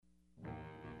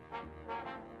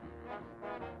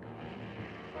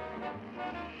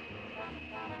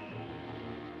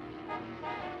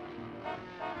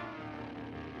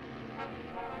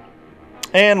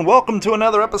And welcome to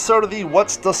another episode of the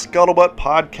What's the Scuttlebutt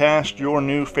podcast, your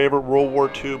new favorite World War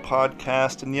II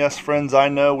podcast. And yes, friends, I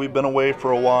know we've been away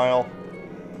for a while.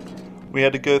 We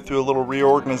had to go through a little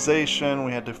reorganization,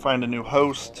 we had to find a new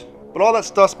host, but all that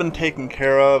stuff's been taken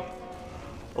care of.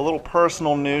 A little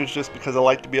personal news, just because I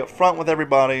like to be upfront with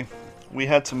everybody. We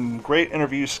had some great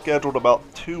interviews scheduled about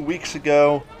 2 weeks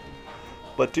ago,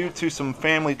 but due to some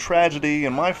family tragedy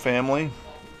in my family,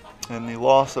 and the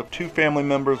loss of 2 family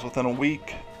members within a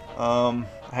week, I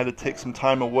had to take some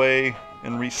time away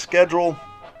and reschedule.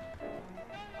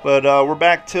 But we're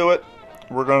back to it.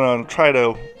 We're going to try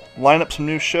to line up some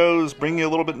new shows, bring you a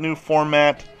little bit new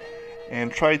format,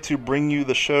 and try to bring you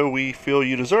the show we feel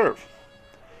you deserve.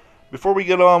 Before we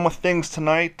get on with things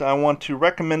tonight, I want to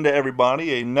recommend to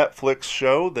everybody a Netflix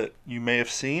show that you may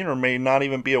have seen or may not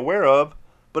even be aware of,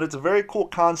 but it's a very cool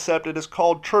concept. It is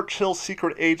called Churchill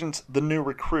Secret Agents, The New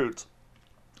Recruits.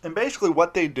 And basically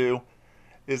what they do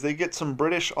is they get some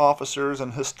British officers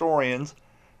and historians,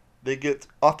 they get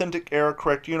authentic era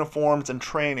correct uniforms and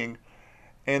training,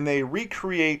 and they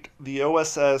recreate the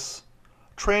OSS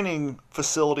training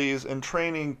facilities and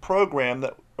training program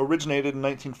that originated in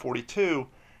 1942,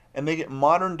 and they get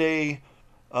modern day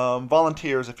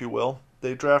volunteers, if you will.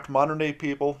 They draft modern day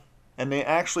people, and they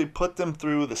actually put them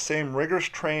through the same rigorous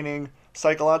training,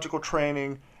 psychological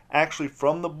training, actually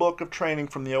from the book of training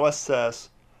from the OSS.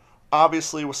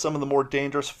 Obviously, with some of the more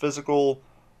dangerous physical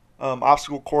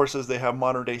obstacle courses, they have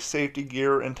modern day safety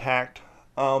gear intact.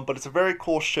 But it's a very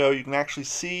cool show. You can actually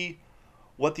see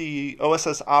what the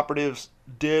OSS operatives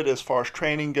did as far as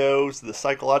training goes, the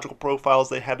psychological profiles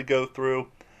they had to go through.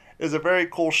 It's a very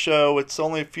cool show. It's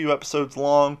only a few episodes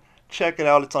long. Check it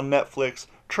out. It's on Netflix.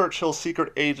 Churchill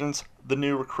Secret Agents, The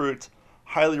New Recruits.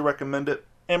 Highly recommend it.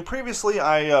 And previously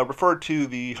I referred to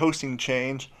the hosting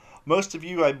change. Most of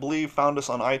you, I believe, found us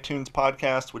on iTunes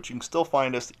podcast, which you can still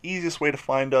find us. The easiest way to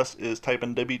find us is type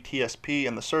in WTSP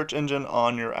in the search engine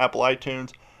on your Apple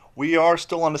iTunes. We are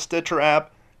still on the Stitcher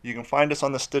app. You can find us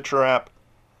on the Stitcher app.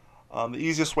 The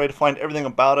easiest way to find everything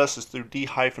about us is through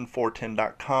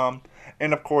d-410.com.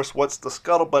 And of course,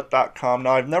 what'sthescuttlebutt.com.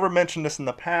 Now, I've never mentioned this in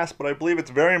the past, but I believe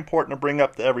it's very important to bring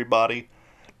up to everybody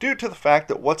due to the fact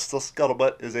that What's the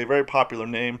Scuttlebutt is a very popular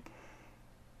name.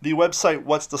 The website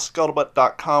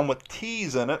what'sthescuttlebutt.com with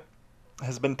T's in it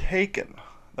has been taken.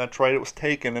 That's right, it was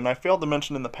taken. And I failed to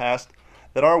mention in the past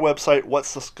that our website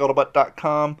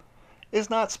what'sthescuttlebutt.com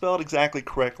is not spelled exactly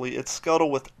correctly. It's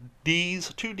scuttle with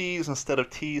D's, 2 D's instead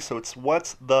of T's, so it's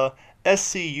what's the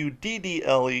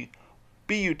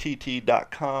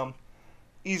SCUDDLEBUTT.com.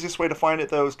 Easiest way to find it,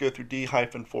 though, is go through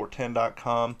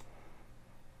d-410.com.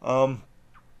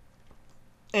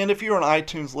 And if you're an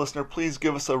iTunes listener, please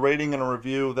give us a rating and a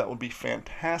review. That would be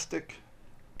fantastic.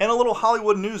 And a little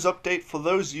Hollywood news update for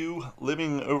those of you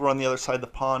living over on the other side of the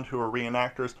pond who are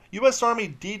reenactors. U.S. Army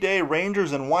D-Day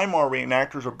Rangers and Weimar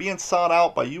reenactors are being sought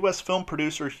out by U.S. film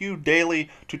producer Hugh Daly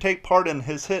to take part in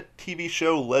his hit TV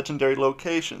show Legendary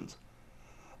Locations.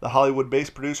 The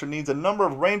Hollywood-based producer needs a number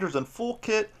of Rangers in full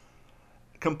kit,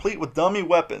 complete with dummy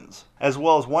weapons, as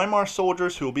well as Weimar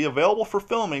soldiers who will be available for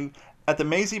filming at the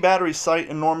Mazy Battery site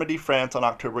in Normandy, France on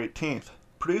October 18th.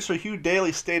 Producer Hugh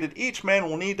Daly stated each man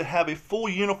will need to have a full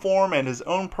uniform and his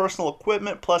own personal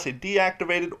equipment, plus a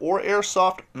deactivated or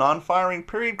airsoft non-firing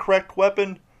period-correct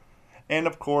weapon, and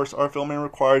of course our filming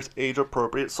requires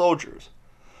age-appropriate soldiers.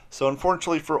 So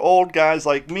unfortunately for old guys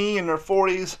like me in their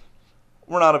 40s,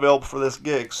 we're not available for this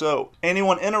gig. So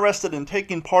anyone interested in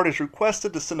taking part is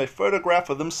requested to send a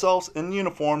photograph of themselves in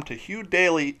uniform to Hugh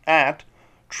Daly at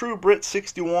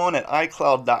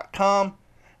truebrit61@icloud.com,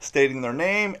 stating their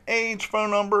name, age,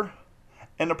 phone number,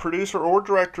 and the producer or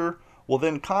director will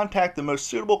then contact the most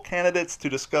suitable candidates to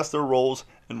discuss their roles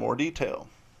in more detail.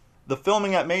 The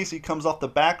filming at Macy comes off the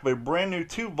back of a brand new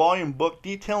 2-volume book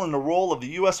detailing the role of the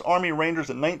U.S. Army Rangers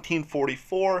in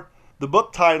 1944. The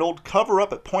book, titled Cover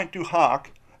Up at Pointe du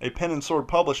Hoc, a Pen and Sword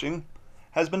Publishing,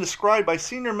 has been described by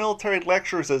senior military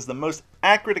lecturers as the most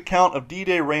accurate account of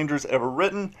D-Day Rangers ever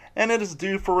written, and it is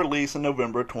due for release in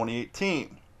November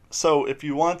 2018. So if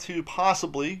you want to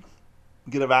possibly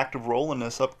get an active role in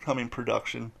this upcoming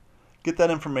production, get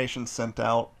that information sent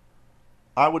out.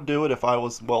 I would do it if I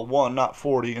was, well, 1, not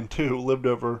 40, and 2, lived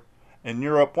over in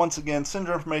Europe. Once again, send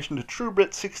your information to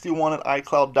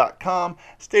truebrit61@icloud.com,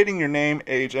 stating your name,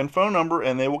 age, and phone number,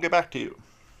 and they will get back to you.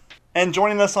 And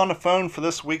joining us on the phone for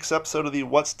this week's episode of the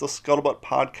What's the Scuttlebutt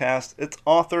podcast, it's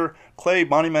author Clay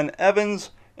Bonnyman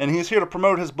Evans, and he's here to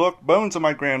promote his book, Bones of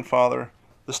My Grandfather,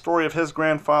 the story of his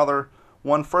grandfather,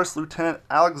 one First Lieutenant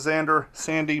Alexander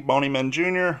Sandy Bonnyman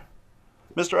Jr.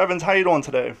 Mr. Evans, how you doing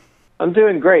today? I'm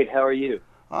doing great. How are you?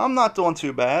 I'm not doing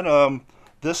too bad.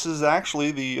 This is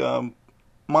actually the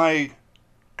my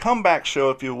comeback show,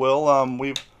 if you will.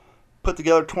 We've put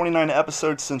together 29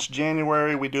 episodes since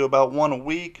January. We do about one a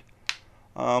week.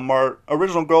 Our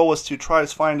original goal was to try to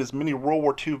find as many World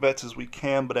War II vets as we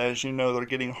can, but as you know, they're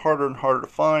getting harder and harder to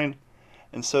find.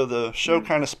 And so the show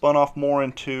kind of spun off more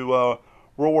into World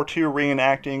War II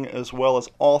reenacting, as well as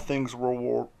all things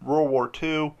World War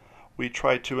II. We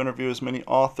tried to interview as many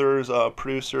authors,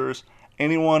 producers,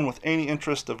 anyone with any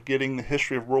interest of getting the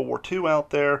history of World War II out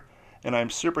there. And I'm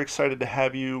super excited to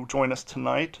have you join us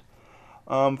tonight.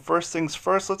 First things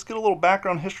first, let's get a little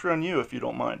background history on you, if you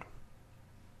don't mind.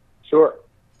 Sure.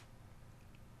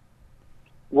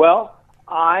 Well,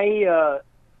 I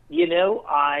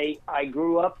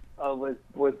grew up, was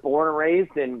born and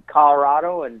raised in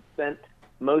Colorado and spent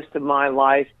most of my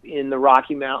life in the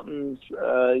Rocky Mountains,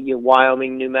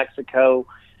 Wyoming, New Mexico,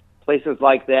 places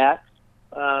like that.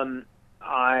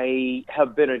 I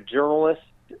have been a journalist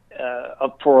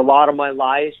for a lot of my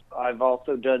life. I've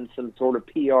also done some sort of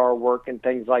PR work and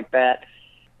things like that.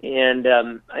 And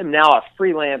I'm now a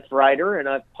freelance writer, and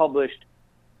I've published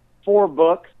 4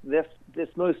 books. This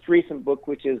most recent book,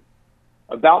 which is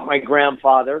about my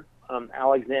grandfather,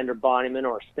 Alexander Bonnyman,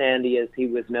 or Sandy as he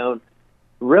was known,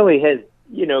 really has,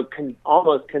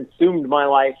 almost consumed my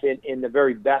life in the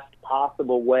very best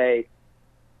possible way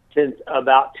since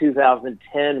about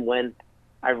 2010, when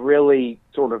I really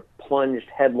sort of plunged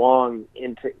headlong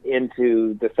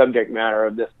into the subject matter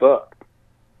of this book.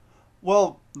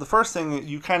 Well, the first thing,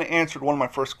 you kind of answered one of my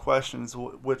first questions,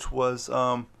 which was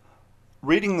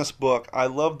reading this book. I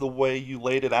love the way you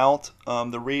laid it out.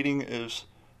 The reading is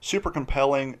super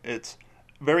compelling. It's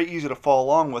very easy to follow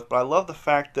along with, but I love the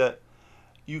fact that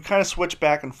you kind of switch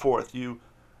back and forth. You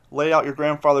lay out your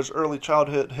grandfather's early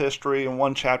childhood history in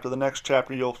one chapter. The next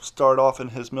chapter, you'll start off in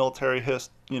his military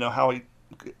how he,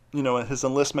 his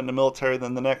enlistment in the military.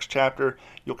 Then the next chapter,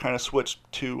 you'll kind of switch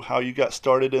to how you got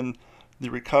started in the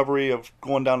recovery of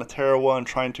going down to Tarawa and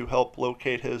trying to help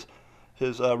locate his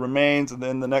remains. And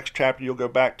then the next chapter, you'll go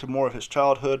back to more of his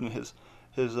childhood and his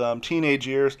teenage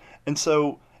years. And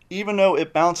so even though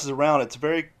it bounces around, it's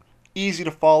very easy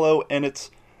to follow, and it's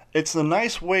a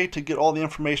nice way to get all the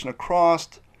information across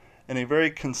in a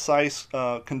very concise,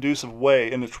 conducive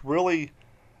way. And it's really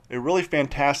a really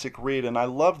fantastic read, and I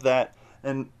love that.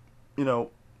 And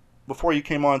before you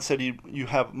came on and said you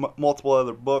have multiple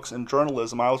other books in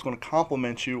journalism, I was going to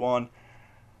compliment you on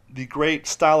the great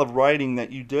style of writing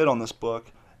that you did on this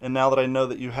book. And now that I know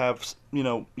that you have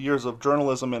years of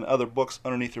journalism and other books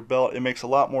underneath your belt, it makes a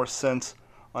lot more sense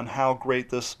on how great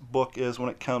this book is when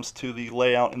it comes to the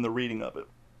layout and the reading of it.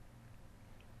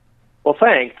 Well,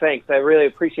 thanks. I really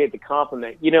appreciate the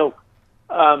compliment. It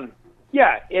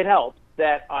helps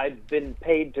that I've been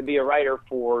paid to be a writer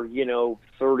for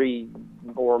 30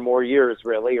 or more years,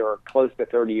 really, or close to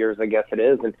 30 years, I guess it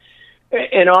is.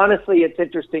 And honestly, it's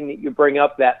interesting that you bring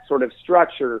up that sort of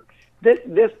structure.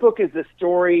 This book is the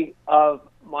story of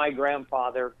my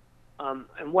grandfather,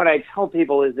 and what I tell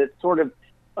people is it's sort of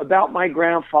about my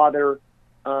grandfather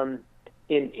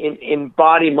in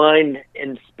body, mind,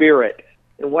 and spirit.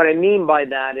 And what I mean by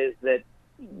that is that,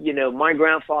 my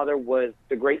grandfather was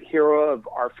the great hero of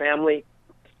our family.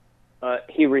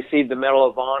 He received the Medal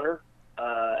of Honor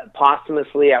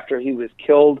posthumously after he was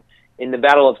killed in the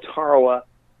Battle of Tarawa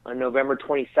on November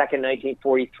 22nd,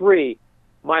 1943.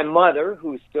 My mother,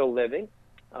 who's still living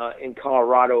in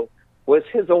Colorado, was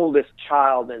his oldest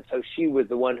child, and so she was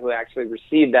the one who actually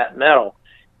received that medal.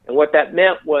 And what that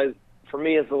meant was, for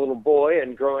me as a little boy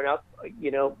and growing up,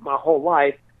 my whole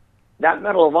life, that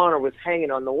Medal of Honor was hanging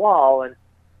on the wall, and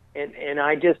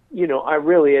I just, I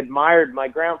really admired my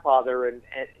grandfather, and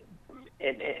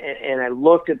I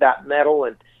looked at that medal,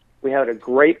 and we had a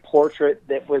great portrait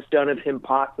that was done of him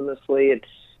posthumously, and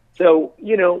so,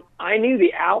 I knew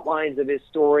the outlines of his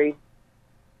story,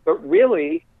 but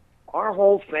really, our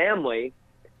whole family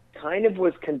kind of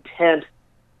was content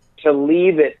to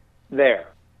leave it there,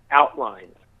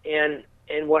 outlines. And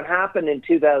what happened in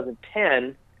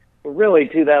 2010, really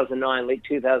 2009, late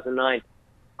 2009,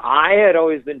 I had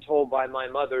always been told by my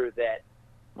mother that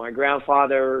my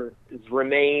grandfather's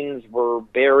remains were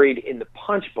buried in the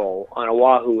Punch Bowl on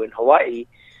Oahu in Hawaii.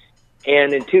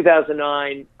 And in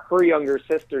 2009, her younger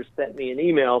sister sent me an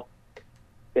email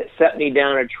that set me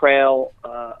down a trail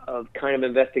of kind of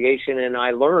investigation, and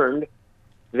I learned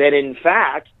that, in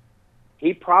fact,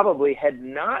 he probably had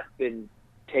not been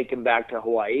taken back to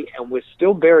Hawaii and was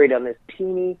still buried on this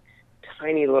teeny,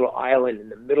 tiny little island in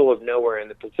the middle of nowhere in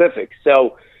the Pacific.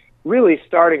 So really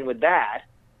starting with that,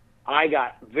 I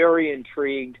got very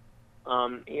intrigued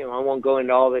I won't go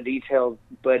into all the details,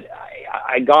 but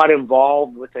I got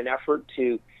involved with an effort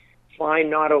to find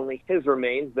not only his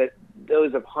remains, but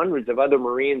those of hundreds of other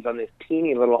Marines on this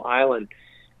teeny little island.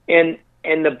 And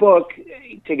the book,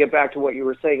 to get back to what you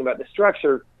were saying about the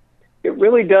structure, it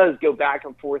really does go back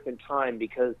and forth in time,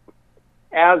 because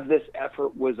as this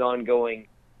effort was ongoing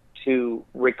to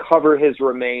recover his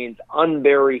remains,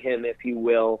 unbury him, if you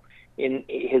will, in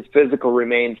his physical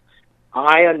remains,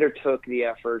 I undertook the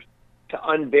effort to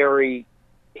unbury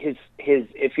his,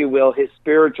 if you will, his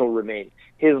spiritual remains,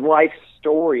 his life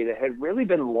story that had really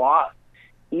been lost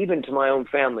even to my own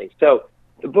family. So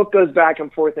the book goes back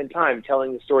and forth in time,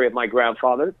 telling the story of my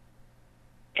grandfather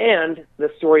and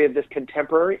the story of this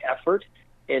contemporary effort.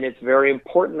 And it's very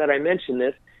important that I mention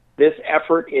this. This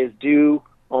effort is due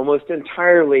almost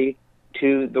entirely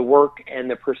to the work and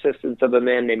the persistence of a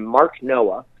man named Mark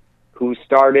Noah, who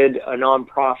started a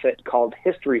nonprofit called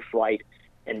History Flight.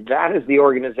 And that is the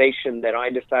organization that I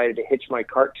decided to hitch my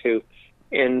cart to,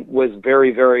 and was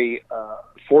very, very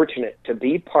fortunate to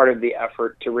be part of the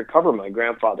effort to recover my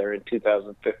grandfather in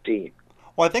 2015.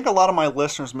 Well, I think a lot of my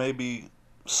listeners may be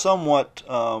somewhat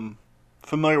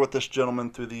familiar with this gentleman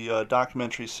through the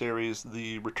documentary series,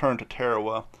 The Return to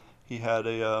Tarawa. He had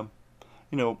a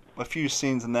few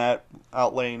scenes in that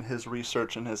outlaying his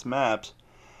research and his maps.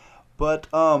 But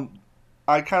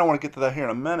I kind of want to get to that here in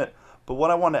a minute. But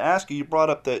what I wanted to ask you, you brought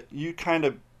up that you kind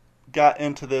of got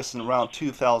into this in around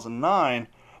 2009,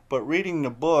 but reading the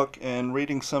book and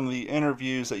reading some of the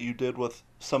interviews that you did with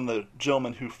some of the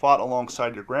gentlemen who fought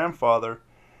alongside your grandfather,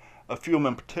 a few of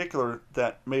them in particular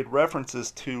that made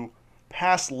references to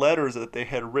past letters that they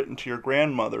had written to your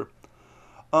grandmother.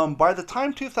 By the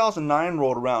time 2009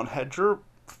 rolled around, had your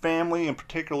family, and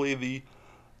particularly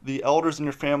the elders in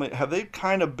your family, have they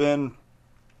kind of been,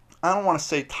 I don't want to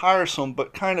say tiresome,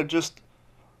 but kind of just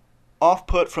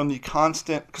off-put from the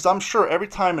constant, because I'm sure every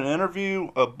time an interview,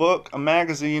 a book, a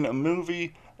magazine, a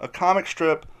movie, a comic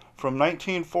strip from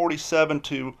 1947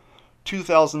 to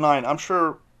 2009, I'm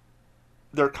sure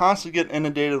they're constantly getting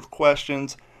inundated with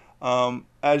questions.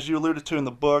 As you alluded to in the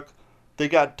book, they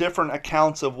got different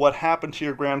accounts of what happened to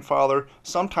your grandfather.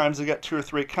 Sometimes they got 2 or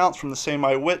 3 accounts from the same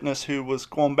eyewitness who was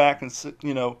going back and,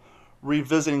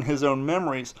 revisiting his own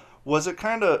memories. Was it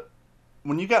kind of,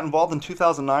 when you got involved in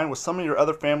 2009, was some of your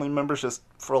other family members just,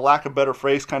 for lack of a better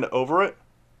phrase, kind of over it?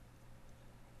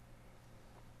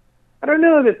 I don't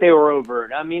know that they were over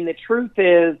it. I mean, the truth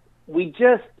is, we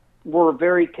just were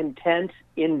very content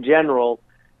in general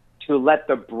to let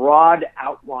the broad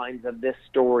outlines of this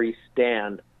story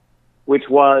stand, which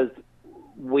was,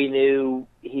 we knew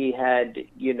he had,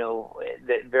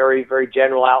 the very, very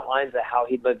general outlines of how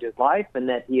he'd lived his life, and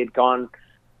that he had gone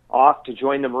off to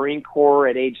join the Marine Corps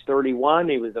at age 31.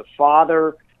 He was a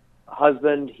father, a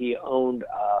husband. He owned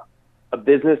a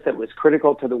business that was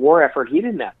critical to the war effort. He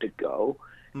didn't have to go.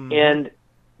 Mm-hmm. And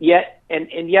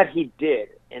yet he did.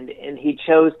 And he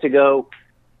chose to go.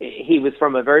 He was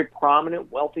from a very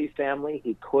prominent, wealthy family.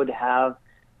 He could have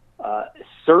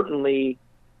certainly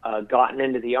gotten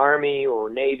into the Army or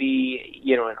Navy,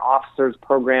 an officer's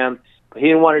program, but he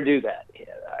didn't want to do that.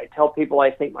 I tell people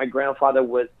I think my grandfather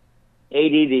was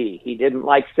ADD. He didn't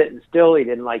like sitting still. He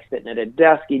didn't like sitting at a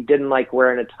desk. He didn't like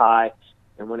wearing a tie.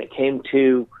 And when it came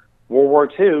to World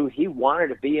War II, he wanted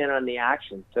to be in on the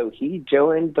action. So he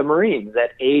joined the Marines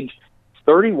at age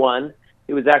 31.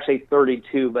 He was actually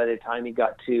 32 by the time he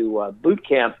got to boot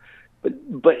camp. But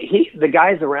the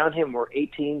guys around him were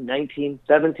 18, 19,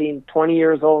 17, 20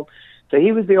 years old. So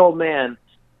he was the old man.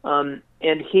 And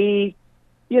he,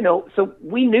 so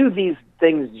we knew these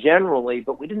things generally,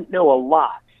 but we didn't know a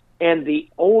lot. And the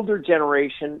older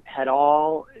generation had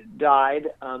all died.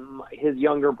 His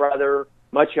younger brother,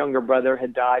 much younger brother,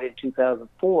 had died in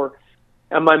 2004.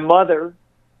 And my mother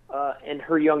and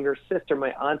her younger sister,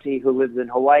 my auntie who lives in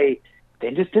Hawaii,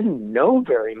 they just didn't know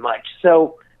very much.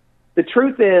 So the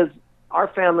truth is, our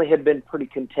family had been pretty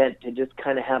content to just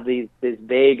kind of have these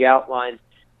vague outlines.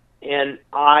 And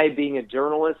I, being a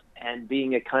journalist and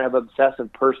being a kind of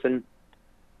obsessive person,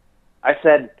 I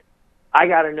said, I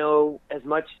got to know as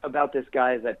much about this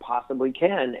guy as I possibly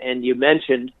can. And you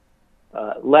mentioned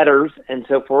letters and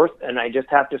so forth, and I just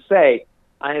have to say,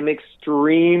 I am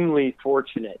extremely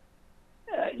fortunate.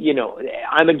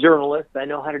 I'm a journalist. I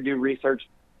know how to do research.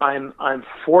 I'm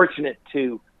fortunate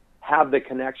to have the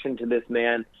connection to this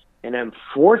man, and I'm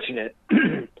fortunate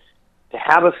to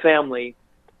have a family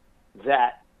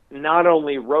that not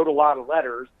only wrote a lot of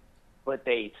letters, but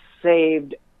they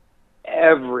saved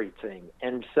everything.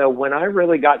 And so when I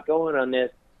really got going on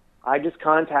this, I just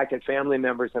contacted family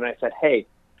members and I said, hey,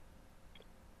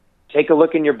 take a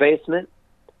look in your basement,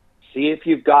 see if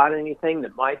you've got anything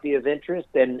that might be of interest,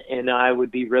 and I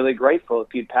would be really grateful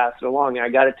if you'd pass it along. And I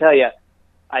got to tell you,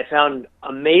 I found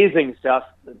amazing stuff.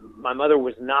 My mother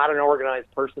was not an organized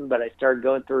person, but I started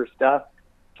going through her stuff,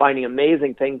 finding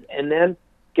amazing things, and then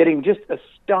getting just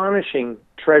astonishing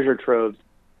treasure troves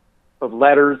of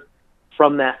letters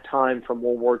from that time, from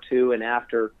World War II and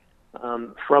after,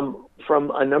 from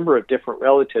a number of different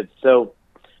relatives. So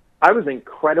I was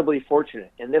incredibly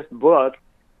fortunate, and this book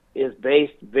is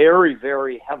based very,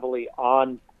 very heavily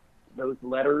on those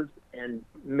letters and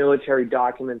military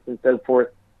documents and so forth.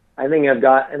 I think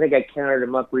I counted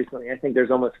them up recently. I think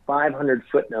there's almost 500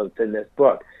 footnotes in this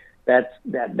book.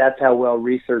 That's how well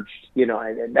researched,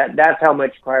 that's how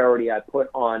much priority I put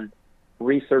on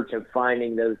research and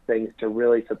finding those things to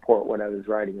really support what I was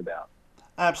writing about.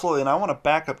 Absolutely, and I want to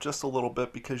back up just a little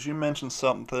bit because you mentioned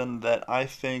something that I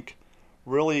think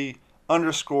really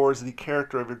underscores the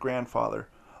character of your grandfather.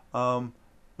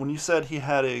 When you said he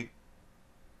had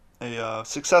a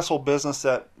successful business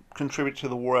that contributed to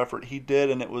the war effort, he did,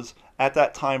 and it was at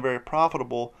that time very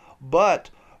profitable. But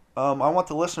I want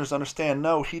the listeners to understand,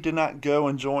 no, he did not go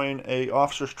and join a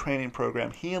officers training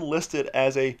program. He enlisted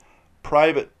as a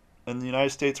private in the United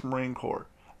States Marine Corps.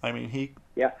 I mean,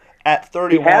 at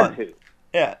 31. He had to.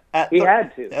 Yeah,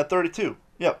 had to. At 32.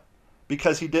 Yep,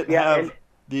 because he didn't have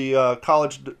the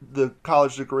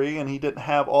college degree, and he didn't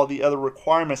have all the other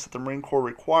requirements that the Marine Corps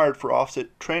required for officer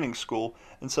training school.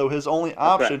 And so his only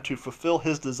option to fulfill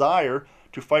his desire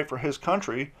to fight for his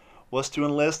country was to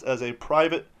enlist as a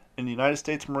private in the United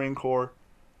States Marine Corps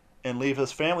and leave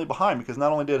his family behind, because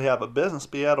not only did he have a business,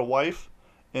 but he had a wife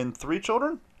and 3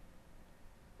 children.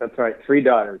 That's right, 3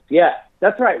 daughters. Yeah,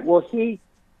 that's right. Well, he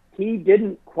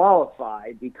didn't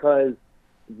qualify because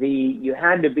you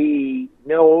had to be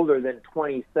no older than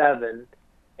 27,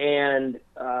 and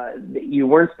you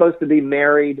weren't supposed to be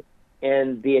married.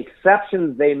 And the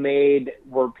exceptions they made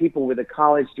were people with a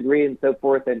college degree and so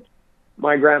forth. And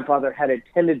my grandfather had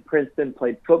attended Princeton,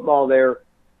 played football there.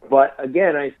 But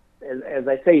again, as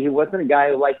I say, he wasn't a guy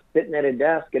who liked sitting at a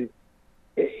desk, and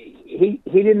he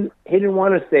didn't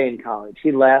want to stay in college.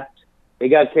 He left. He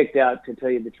got kicked out, to tell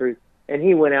you the truth. And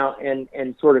he went out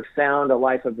and sort of found a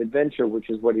life of adventure, which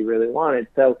is what he really wanted.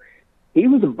 So he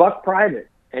was a buck private,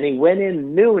 and he went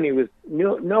in knowing he was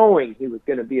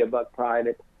going to be a buck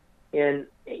private. And,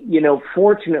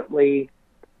 fortunately,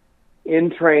 in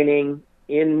training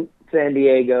in San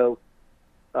Diego,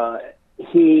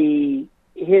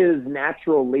 his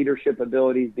natural leadership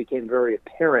abilities became very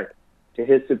apparent to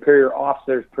his superior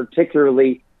officers,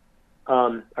 particularly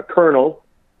a colonel,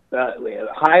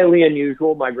 highly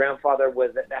unusual. My grandfather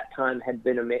was at that time had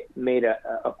been made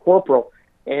a corporal,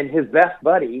 and his best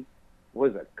buddy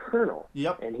was a colonel.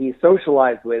 Yep. And he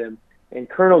socialized with him. And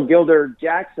Colonel Gilder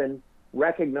Jackson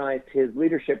recognized his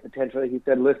leadership potential. He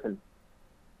said, "Listen,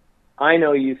 I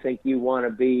know you think you want to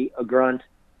be a grunt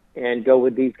and go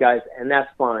with these guys, and that's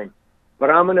fine. But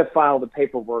I'm going to file the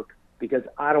paperwork because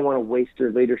I don't want to waste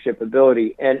your leadership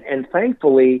ability." And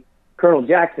thankfully, Colonel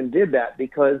Jackson did that,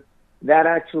 because that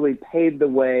actually paved the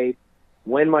way.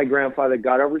 When my grandfather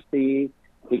got overseas,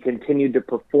 he continued to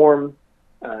perform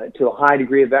to a high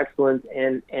degree of excellence.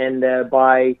 And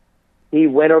he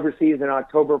went overseas in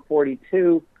October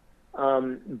 42.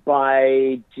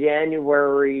 By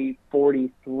January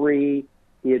 43,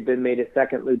 he had been made a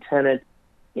second lieutenant.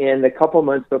 And a couple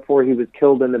months before he was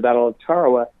killed in the Battle of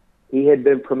Tarawa, he had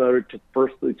been promoted to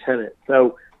first lieutenant.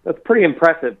 So that's pretty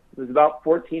impressive. It was about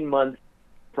 14 months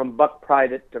from buck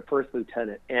private to first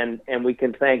lieutenant. And we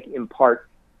can thank, in part,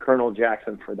 Colonel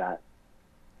Jackson for that.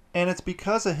 And it's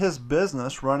because of his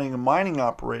business running mining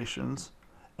operations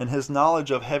and his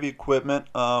knowledge of heavy equipment,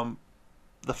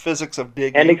 the physics of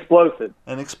digging. And explosives.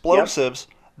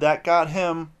 Yep. That got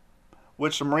him,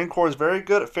 which the Marine Corps is very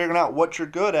good at figuring out what you're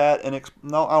good at, and I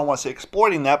don't want to say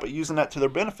exploiting that, but using that to their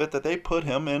benefit, that they put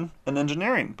him in an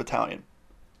engineering battalion.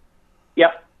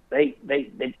 Yep.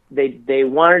 They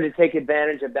wanted to take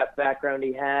advantage of that background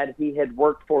he had. He had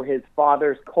worked for his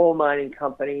father's coal mining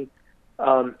company,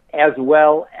 as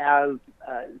well as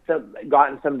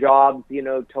gotten some jobs,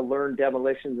 to learn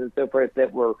demolitions and so forth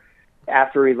that were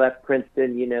after he left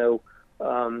Princeton,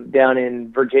 down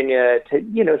in Virginia.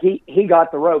 He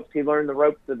got the ropes. He learned the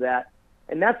ropes of that.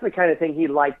 And that's the kind of thing he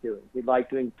liked doing. He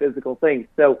liked doing physical things.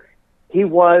 So he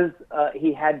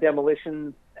had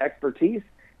demolitions expertise.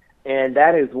 And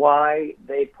that is why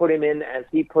they put him in, as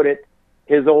he put it,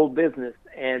 his old business,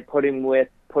 and put him with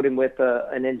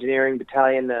an engineering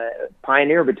battalion, a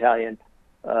pioneer battalion.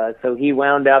 So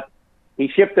he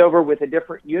shipped over with a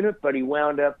different unit, but he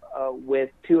wound up with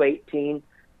 218,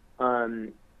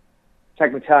 2nd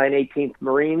Battalion, 18th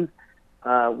Marines,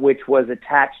 which was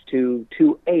attached to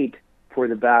 2-8 for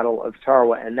the Battle of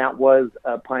Tarawa, and that was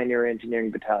a Pioneer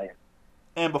Engineering Battalion.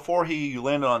 And before he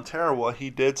landed on Tarawa, he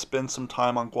did spend some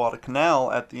time on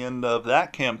Guadalcanal at the end of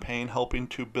that campaign, helping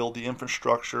to build the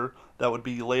infrastructure that would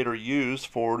be later used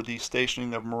for the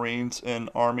stationing of Marines and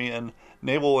Army and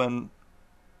Naval and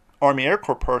Army Air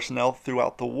Corps personnel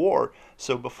throughout the war.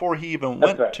 So before he even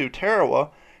went to Tarawa,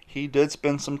 he did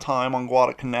spend some time on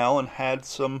Guadalcanal and had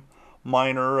some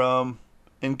minor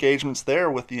engagements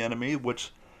there with the enemy,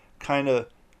 which kind of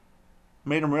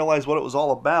made him realize what it was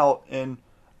all about. And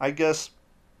I guess,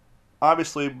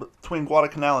 obviously, between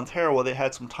Guadalcanal and Tarawa, they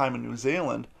had some time in New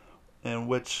Zealand, in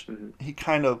which he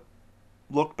kind of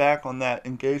looked back on that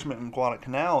engagement in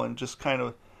Guadalcanal and just kind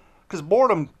of, because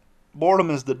boredom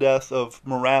is the death of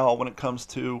morale when it comes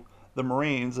to the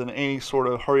Marines in any sort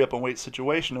of hurry up and wait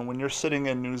situation. And when you're sitting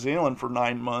in New Zealand for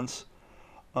 9 months,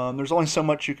 there's only so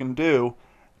much you can do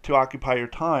to occupy your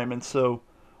time. And so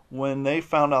when they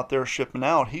found out they were shipping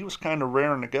out, he was kind of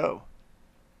raring to go.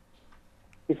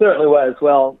 He certainly was.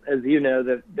 Well, as you know,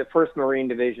 the 1st Marine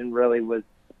Division really was,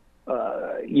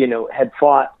 had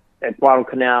fought at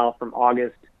Guadalcanal from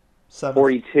August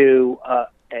 42.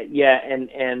 And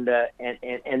then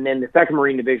the 2nd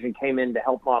Marine Division came in to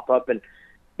help mop up. And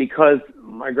because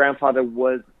my grandfather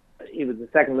was the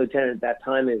 2nd lieutenant at that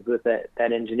time, is with that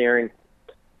engineering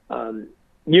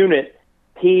unit,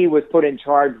 he was put in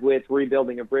charge with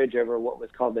rebuilding a bridge over what was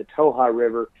called the Toha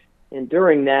River. And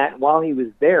during that, while he was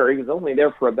there, he was only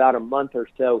there for about a month or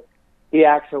so, he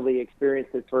actually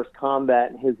experienced his first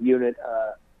combat, and his unit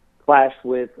clashed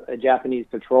with a Japanese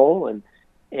patrol, and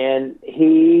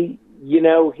he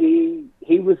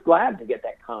was glad to get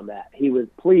that combat. He was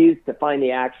pleased to find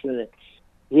the action, and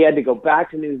he had to go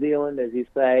back to New Zealand, as you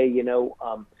say.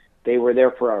 They were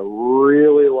there for a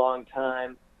really long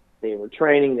time. They were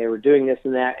training, they were doing this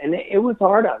and that, and it was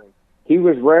hard on him. He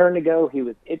was raring to go. He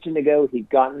was itching to go. He'd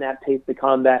gotten that taste of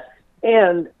combat.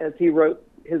 And as he wrote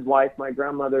his wife, my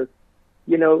grandmother,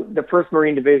 the 1st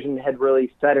Marine Division had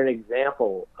really set an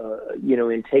example,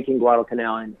 in taking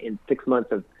Guadalcanal in 6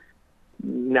 months of,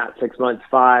 not 6 months,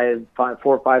 4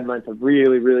 or 5 months of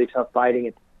really, really tough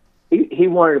fighting. And he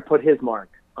wanted to put his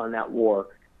mark on that war.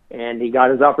 And he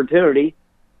got his opportunity,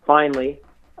 finally,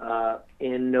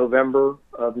 in November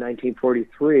of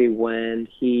 1943, when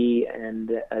he and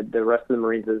the rest of the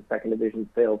Marines of the 2nd Division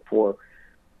sailed for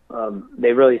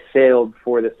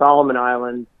the Solomon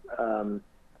Islands,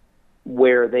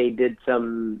 where they did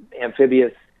some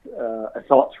amphibious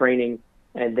assault training,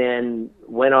 and then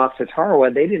went off to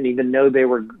Tarawa. They didn't even know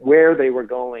where they were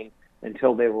going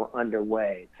until they were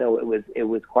underway. So it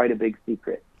was quite a big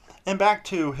secret. And back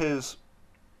to his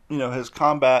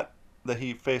combat that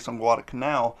he faced on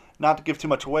Guadalcanal, not to give too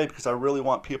much away because I really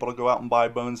want people to go out and buy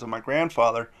Bones of My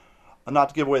Grandfather, not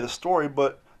to give away the story,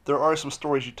 but there are some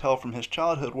stories you tell from his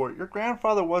childhood where your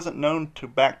grandfather wasn't known to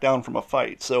back down from a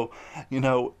fight. So,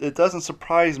 it doesn't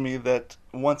surprise me that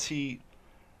once he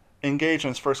engaged in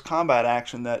his first combat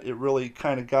action, that it really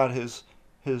kind of got his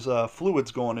fluids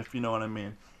going, if you know what I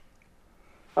mean.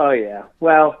 Oh, yeah.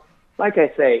 Well, like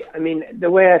I say,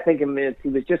 the way I think of him is he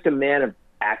was just a man of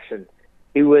action.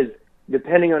 He was,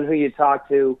 depending on who you talk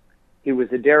to, he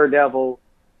was a daredevil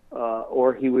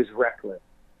or he was reckless.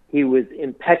 He was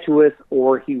impetuous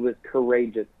or he was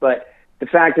courageous. But the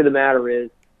fact of the matter is,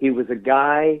 he was a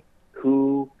guy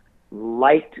who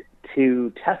liked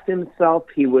to test himself.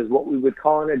 He was what we would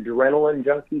call an adrenaline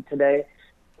junkie today.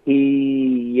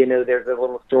 There's a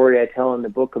little story I tell in the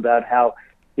book about how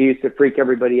he used to freak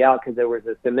everybody out because there was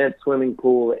a cement swimming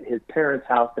pool at his parents'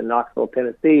 house in Knoxville,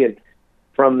 Tennessee. And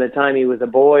from the time he was a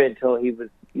boy until he was,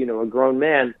 a grown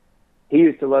man, he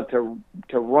used to love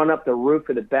to run up the roof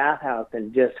of the bathhouse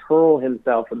and just hurl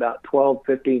himself about 12,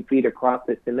 15 feet across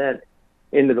the cement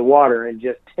into the water and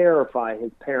just terrify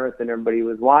his parents and everybody who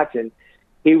was watching.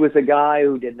 He was a guy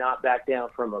who did not back down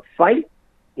from a fight.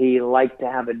 He liked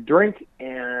to have a drink,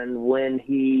 and when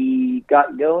he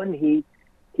got going, he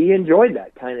enjoyed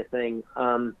that kind of thing.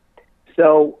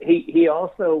 So he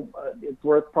also, it's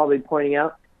worth probably pointing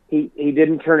out, he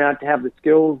didn't turn out to have the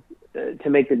skills to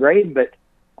make the grade, but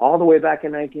all the way back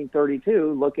in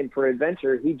 1932, looking for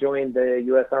adventure, he joined the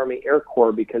U.S. Army Air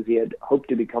Corps because he had hoped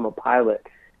to become a pilot.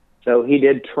 So he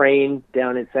did train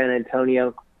down in San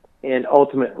Antonio and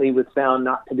ultimately was found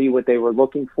not to be what they were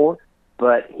looking for,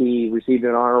 but he received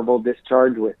an honorable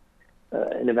discharge with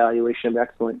an evaluation of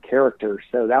excellent character.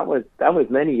 So that was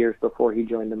many years before he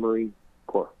joined the Marine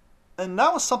Corps. And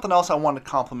that was something else I wanted to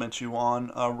compliment you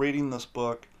on, reading this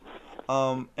book.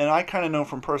 And I kind of know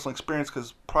from personal experience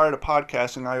because prior to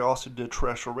podcasting, I also did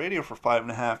terrestrial radio for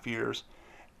 5.5 years.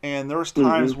 And there was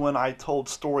times when I told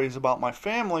stories about my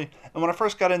family, and when I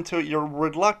first got into it, you're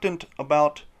reluctant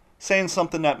about saying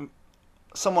something that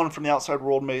someone from the outside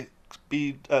world may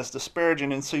be as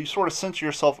disparaging, and so you sort of censor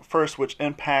yourself at first, which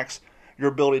impacts your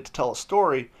ability to tell a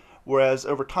story. Whereas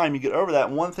over time you get over that.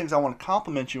 And one of the things I want to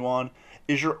compliment you on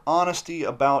is your honesty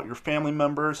about your family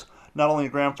members, not only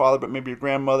your grandfather, but maybe your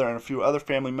grandmother and a few other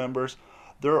family members.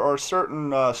 There are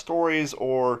certain stories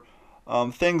or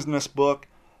things in this book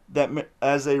that,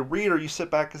 as a reader, you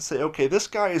sit back and say, okay, this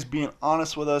guy is being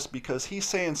honest with us because he's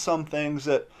saying some things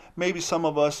that maybe some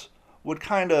of us would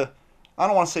kind of, I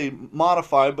don't want to say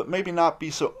modify, but maybe not be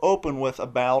so open with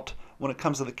about when it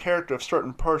comes to the character of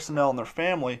certain personnel and their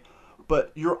family.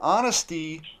 But your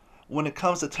honesty when it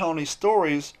comes to telling these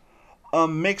stories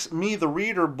makes me, the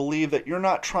reader, believe that you're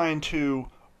not trying to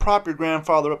prop your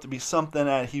grandfather up to be something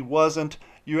that he wasn't.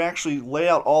 You actually lay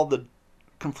out all the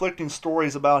conflicting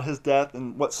stories about his death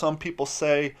and what some people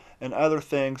say and other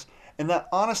things. And that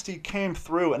honesty came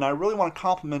through, and I really want to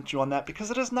compliment you on that, because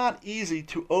it is not easy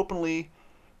to openly,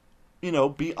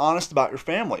 be honest about your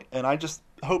family. And I just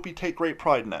hope you take great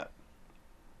pride in that.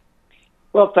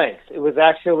 Well, thanks. It was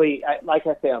actually, like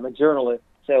I say, I'm a journalist,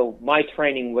 so my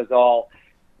training was all,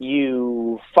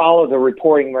 you follow the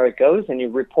reporting where it goes, and you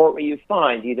report what you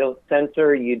find. You don't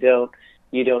censor. You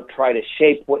don't try to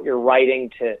shape what you're writing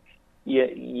to.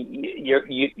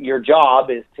 Your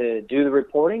job is to do the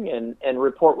reporting and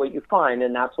report what you find,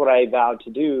 and that's what I vowed to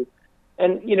do.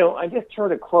 And I just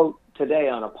heard a quote today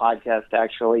on a podcast.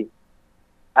 Actually,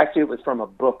 it was from a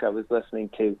book I was listening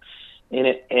to.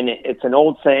 It's an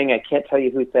old saying. I can't tell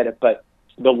you who said it, but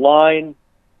the line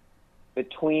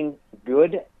between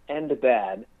good and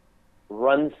bad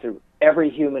runs through every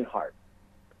human heart.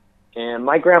 And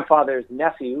my grandfather's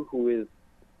nephew, who is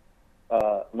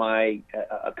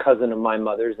a cousin of my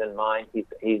mother's and mine,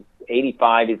 he's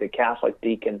 85. He's a Catholic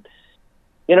deacon.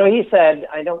 He said,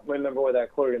 I don't remember whether I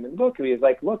quoted him in the book. He was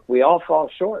like, "Look, we all fall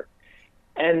short,"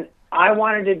 and I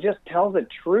wanted to just tell the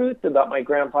truth about my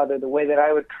grandfather the way that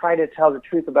I would try to tell the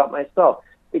truth about myself.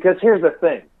 Because here's the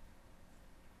thing.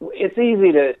 It's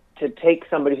easy to take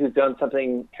somebody who's done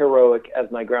something heroic, as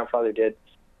my grandfather did,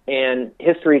 and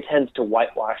history tends to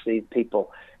whitewash these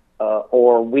people.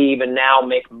 Or we even now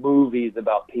make movies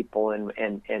about people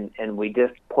and we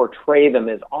just portray them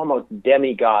as almost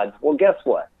demigods. Well, guess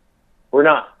what? We're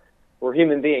not. We're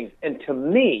human beings. And to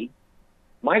me,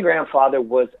 my grandfather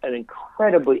was an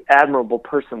incredibly admirable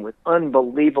person with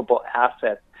unbelievable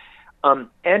assets,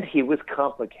 and he was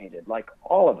complicated, like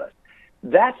all of us.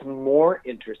 That's more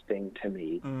interesting to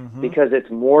me because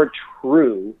it's more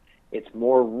true, it's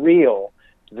more real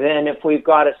than if we've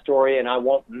got a story, and I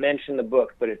won't mention the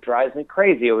book, but it drives me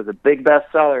crazy. It was a big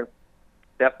bestseller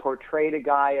that portrayed a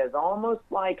guy as almost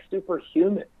like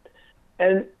superhuman,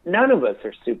 and none of us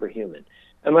are superhuman.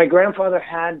 And my grandfather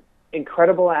had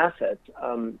incredible assets,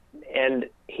 and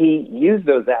he used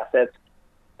those assets,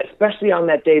 especially on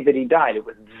that day that he died. It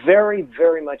was very,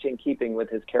 very much in keeping with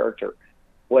his character,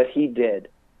 what he did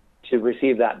to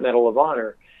receive that Medal of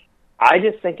Honor. I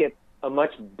just think it's a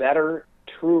much better,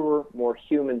 truer, more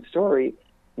human story,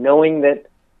 knowing that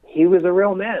he was a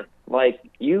real man, like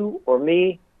you or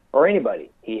me or anybody.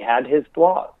 He had his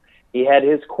flaws. He had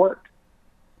his quirks.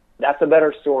 That's a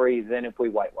better story than if we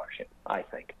whitewash it, I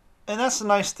think. And that's the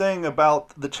nice thing about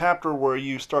the chapter where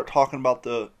you start talking about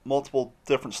the multiple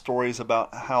different stories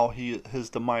about how his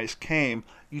demise came.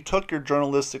 You took your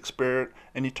journalistic spirit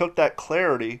and you took that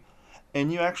clarity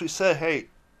and you actually said, hey,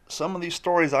 some of these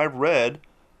stories I've read,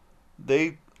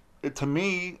 to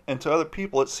me and to other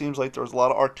people, it seems like there was a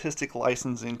lot of artistic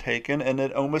licensing taken and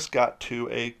it almost got to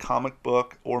a comic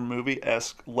book or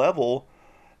movie-esque level,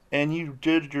 and you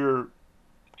did your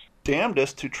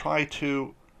damnedest to try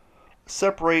to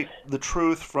separate the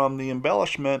truth from the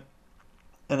embellishment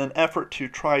in an effort to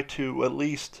try to at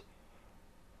least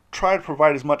try to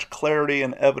provide as much clarity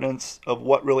and evidence of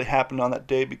what really happened on that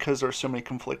day, because there are so many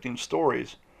conflicting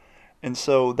stories. And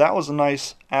so that was a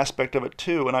nice aspect of it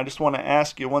too. And I just want to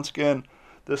ask you once again,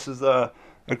 this is a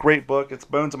great book. It's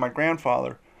Bones of My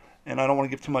Grandfather, and I don't want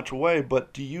to give too much away,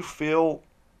 but do you feel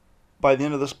by the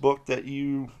end of this book that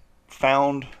you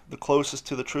found the closest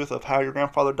to the truth of how your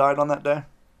grandfather died on that day?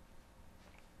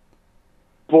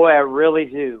 Boy, I really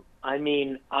do. I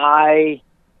mean, I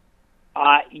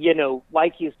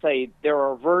like you say, there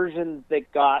are versions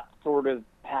that got sort of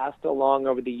passed along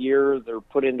over the years or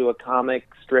put into a comic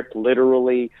strip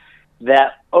literally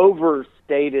that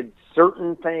overstated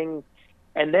certain things.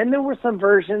 And then there were some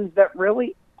versions that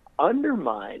really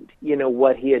undermined,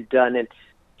 what he had done. And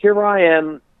here I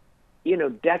am,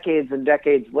 decades and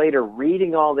decades later,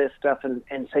 reading all this stuff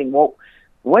and saying, well,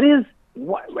 what is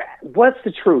what's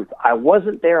the truth? I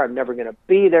wasn't there. I'm never going to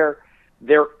be there.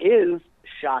 There is,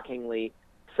 shockingly,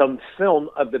 some film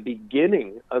of the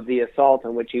beginning of the assault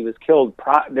in which he was killed.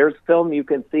 There's film you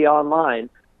can see online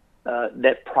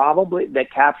that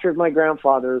captured my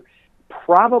grandfather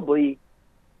probably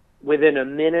within a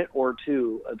minute or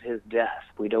two of his death.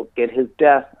 We don't get his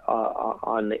death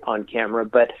on camera,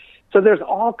 but so there's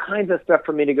all kinds of stuff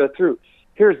for me to go through.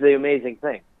 Here's the amazing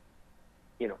thing.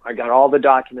 I got all the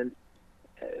documents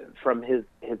from his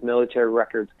military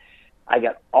records. I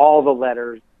got all the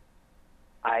letters.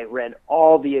 I read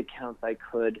all the accounts I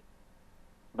could.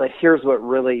 But here's what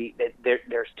really,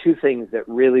 there's two things that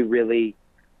really, really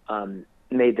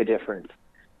made the difference.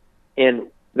 And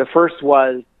the first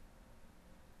was,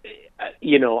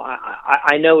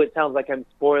 I know it sounds like I'm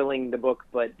spoiling the book,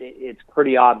 but it's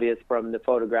pretty obvious from the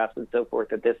photographs and so forth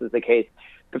that this is the case.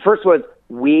 The first was,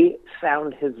 we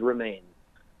found his remains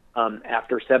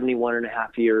after 71 and a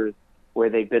half years, where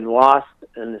they've been lost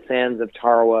in the sands of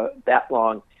Tarawa that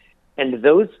long. And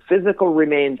those physical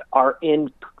remains are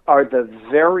the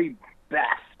very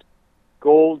best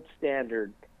gold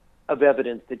standard of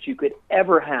evidence that you could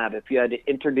ever have if you had to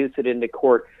introduce it into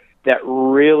court. That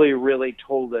really, really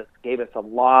gave us a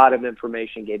lot of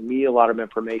information, gave me a lot of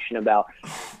information about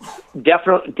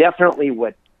definitely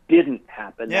what didn't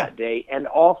happen that day, and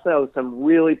also some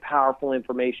really powerful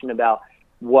information about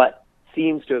what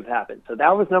seems to have happened. So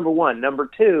that was number one. Number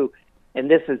two, and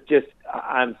this is just,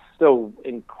 I'm so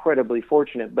incredibly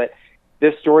fortunate, but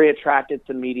this story attracted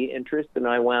some media interest, and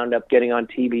I wound up getting on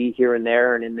TV here and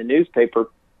there and in the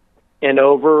newspaper. And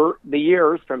over the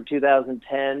years, from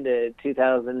 2010 to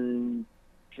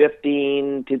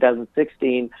 2015,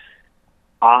 2016,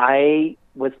 I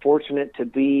was fortunate to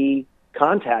be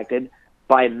contacted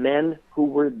by men who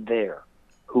were there,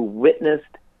 who witnessed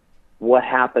what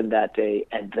happened that day.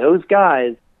 And those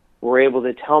guys were able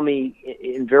to tell me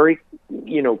in very,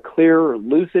 clear,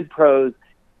 lucid prose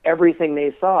everything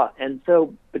they saw. And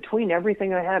so between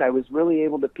everything I had, I was really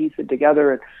able to piece it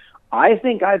together. And I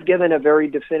think I've given a very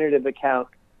definitive account.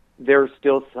 There's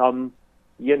still some,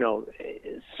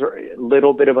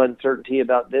 little bit of uncertainty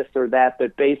about this or that,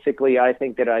 but basically I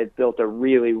think that I've built a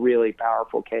really, really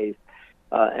powerful case.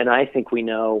 And I think we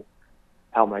know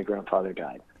how my grandfather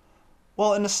died.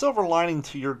 Well, and the silver lining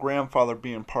to your grandfather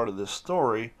being part of this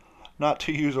story, not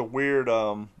to use a weird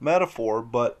metaphor,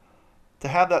 but to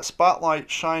have that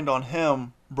spotlight shined on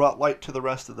him brought light to the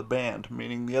rest of the band,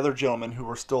 meaning the other gentlemen who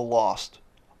were still lost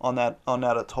on that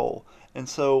atoll. And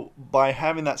so by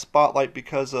having that spotlight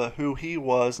because of who he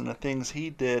was and the things he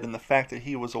did, and the fact that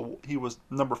he was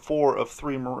number 4 of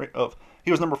 3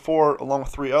 he was number 4 along with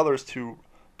 3 others to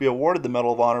be awarded the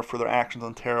Medal of Honor for their actions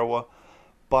on Tarawa.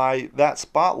 By that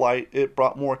spotlight, it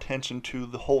brought more attention to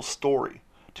the whole story,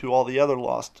 to all the other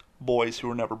lost boys who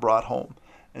were never brought home.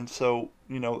 And so,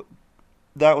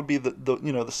 that would be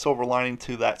the silver lining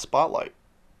to that spotlight.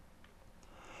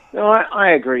 No,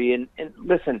 I agree. And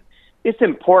listen, it's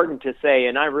important to say,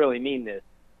 and I really mean this,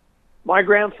 my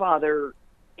grandfather,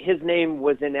 his name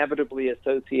was inevitably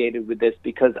associated with this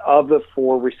because of the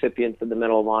 4 recipients of the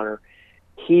Medal of Honor.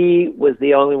 He was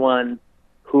the only one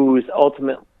whose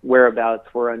ultimate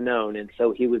whereabouts were unknown, and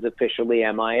so he was officially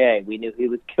MIA. We knew he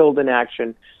was killed in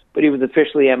action, but he was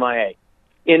officially MIA.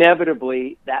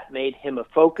 Inevitably, that made him a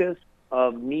focus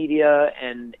of media,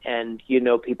 and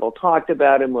people talked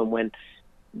about him when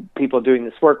people doing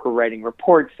this work were writing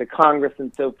reports to Congress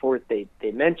and so forth. They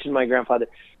mentioned my grandfather.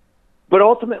 But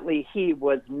ultimately, he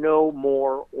was no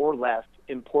more or less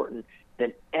important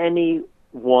than any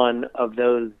one of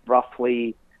those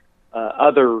roughly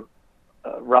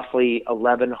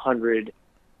 1,100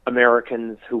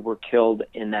 Americans who were killed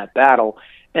in that battle.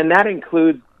 And that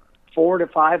includes 400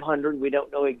 to 500, we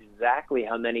don't know exactly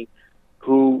how many,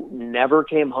 who never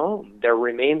came home. Their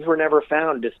remains were never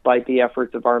found, despite the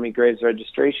efforts of Army Graves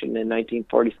Registration in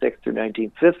 1946 through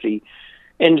 1950.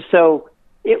 And so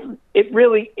it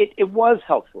really was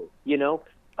helpful. He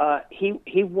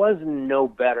was no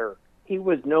better. He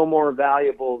was no more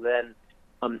valuable than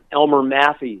Elmer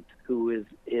Matthews, who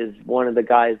is one of the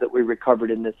guys that we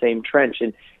recovered in the same trench.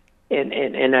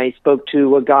 And I spoke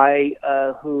to a guy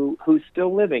who's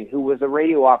still living, who was a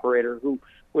radio operator, who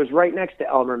was right next to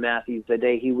Elmer Matthews the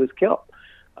day he was killed,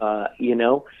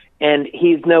 and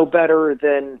he's no better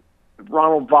than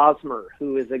Ronald Vosmer,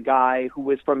 who is a guy who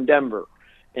was from Denver.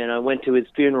 And I went to his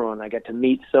funeral, and I got to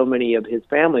meet so many of his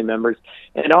family members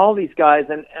and all these guys.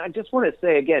 And I just want to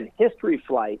say again, History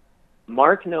Flight,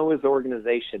 Mark Noah's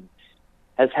organization,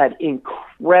 has had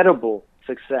incredible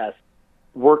success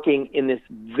working in this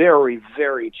very,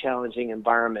 very challenging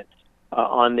environment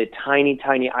on the tiny,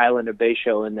 tiny island of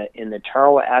Beisho in the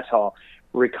Tarawa Atoll,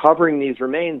 recovering these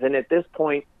remains. And at this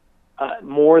point,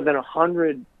 more than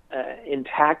 100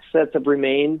 intact sets of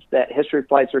remains that History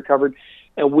Flight's recovered.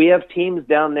 And we have teams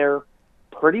down there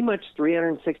pretty much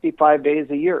 365 days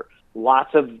a year.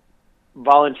 Lots of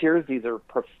volunteers. These are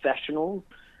professionals,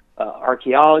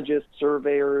 archaeologists,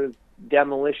 surveyors,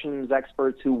 demolitions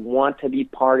experts who want to be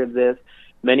part of this.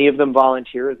 Many of them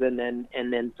volunteers, and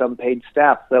then some paid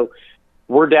staff. So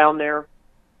we're down there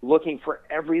looking for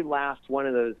every last one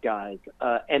of those guys.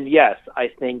 And yes, I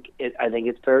think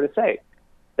it's fair to say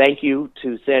thank you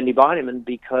to Sandy Bonneyman,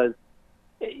 because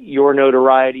your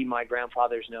notoriety, my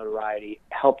grandfather's notoriety,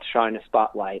 helped shine a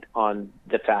spotlight on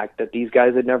the fact that these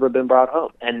guys had never been brought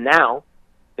home, and now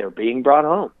they're being brought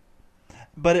home.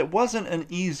 But it wasn't an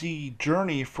easy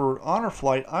journey for Honor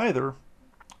Flight either,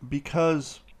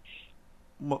 because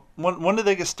when did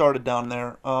they get started down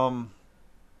there? Well,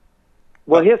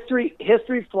 History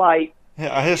Flight.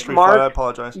 Yeah, a History Flight. I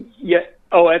apologize. Yeah.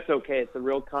 Oh, that's okay. It's a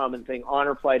real common thing.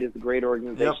 Honor Flight is a great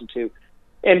organization too,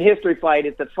 and History Flight.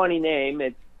 It's a funny name.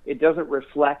 It doesn't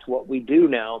reflect what we do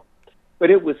now, but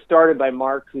it was started by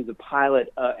Mark, who's a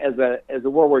pilot, as a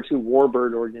World War II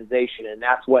warbird organization, and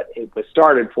that's what it was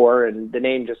started for. And the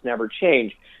name just never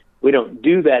changed. We don't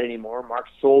do that anymore. Mark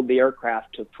sold the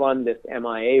aircraft to fund this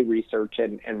MIA research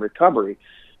and recovery.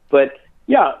 But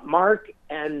yeah, Mark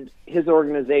and his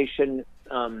organization,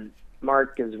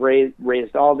 Mark has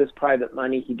raised all this private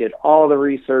money. He did all the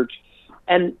research.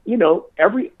 And,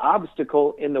 every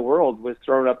obstacle in the world was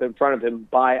thrown up in front of him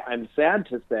by, I'm sad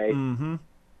to say,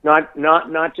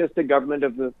 not just the government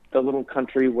of the little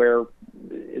country where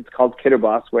it's called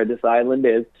Kiribati, where this island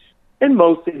is. And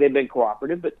mostly they've been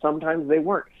cooperative, but sometimes they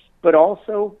weren't. But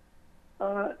also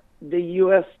the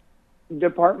U.S.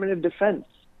 Department of Defense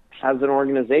has an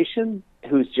organization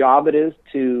whose job it is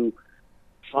to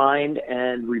find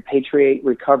and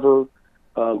recover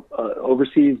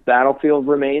overseas battlefield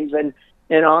remains.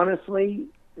 And honestly,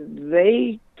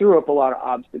 they threw up a lot of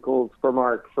obstacles for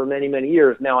Mark for many, many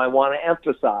years. Now, I want to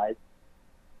emphasize,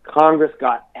 Congress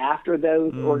got after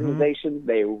those organizations.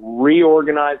 They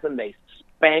reorganized them. They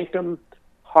spanked them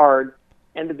hard.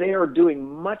 And they are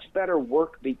doing much better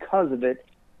work because of it.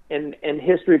 And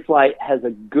History Flight has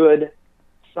a good,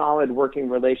 solid working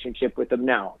relationship with them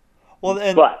now. Well,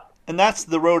 and that's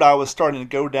the road I was starting to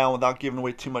go down without giving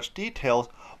away too much details.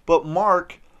 But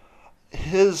Mark,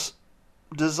 his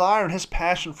desire and his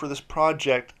passion for this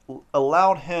project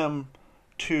allowed him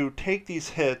to take these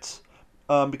hits,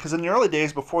 because in the early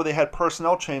days, before they had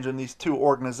personnel change in these two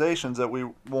organizations that we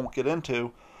won't get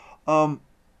into,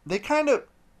 they kind of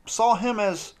saw him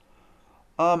as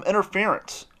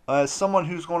interference, as someone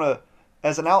who's going to,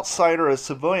 as an outsider, as a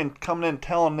civilian, coming in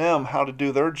telling them how to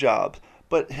do their jobs.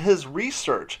 But his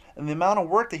research and the amount of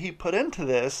work that he put into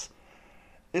this,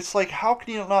 it's like, how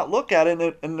can you not look at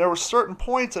it? And there were certain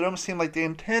points that almost seemed like they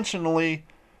intentionally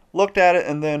looked at it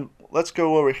and then, let's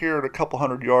go over here at a couple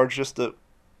hundred yards just to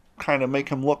kind of make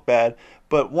him look bad.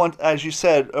 But once, as you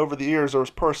said, over the years there was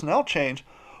personnel change.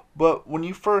 But when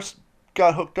you first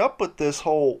got hooked up with this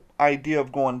whole idea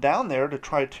of going down there to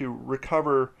try to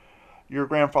recover your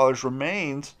grandfather's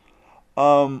remains,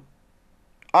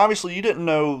 obviously you didn't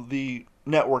know the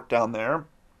network down there,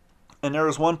 and there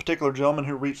was one particular gentleman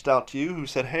who reached out to you who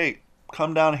said, hey,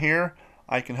 come down here,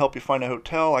 I can help you find a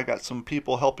hotel, I got some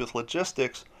people help you with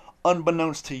logistics.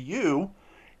 Unbeknownst to you,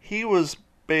 he was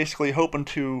basically hoping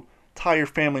to tie your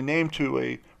family name to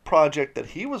a project that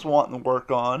he was wanting to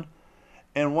work on.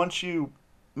 And once you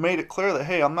made it clear that,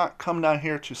 hey, I'm not coming down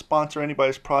here to sponsor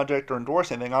anybody's project or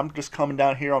endorse anything, I'm just coming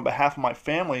down here on behalf of my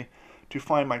family to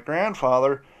find my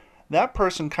grandfather, that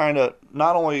person kind of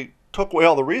not only took away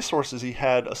all the resources he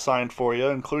had assigned for you,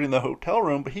 including the hotel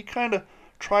room, but he kind of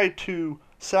tried to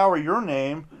sour your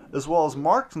name as well as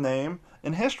Mark's name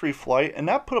in History Flight, and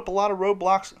that put up a lot of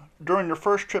roadblocks during your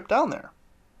first trip down there.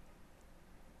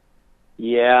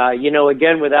 Yeah,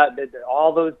 again, without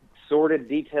all those sordid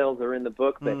details are in the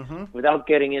book, but without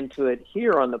getting into it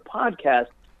here on the podcast,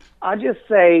 I'll just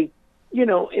say,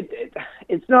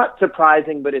 it's not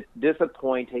surprising, but it's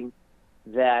disappointing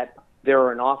that there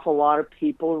are an awful lot of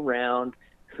people around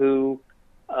who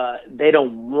they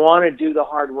don't want to do the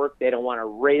hard work. They don't want to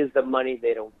raise the money.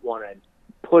 They don't want to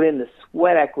put in the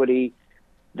sweat equity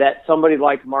that somebody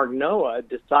like Mark Noah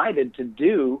decided to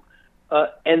do.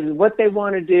 And what they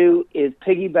want to do is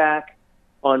piggyback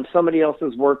on somebody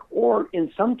else's work, or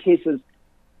in some cases,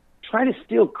 try to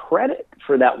steal credit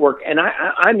for that work. And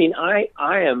I'm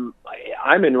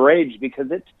enraged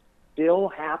because it's still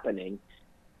happening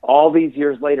all these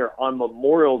years later on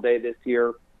Memorial Day this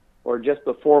year, or just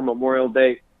before Memorial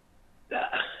Day.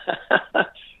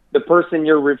 the person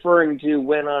you're referring to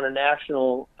went on a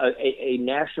national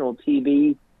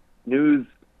TV news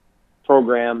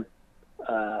program,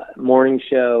 morning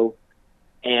show,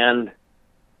 and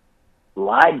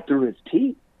lied through his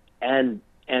teeth, and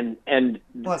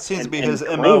well, it seems to be his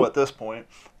claimed, MO at this point.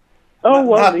 Oh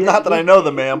well, not that I know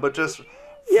the man, but just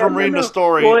from reading the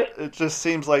story, well, it just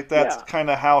seems like that's kind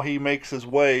of how he makes his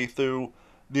way through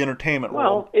the entertainment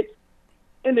world.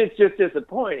 It's just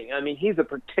disappointing. I mean, he's a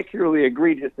particularly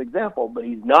egregious example, but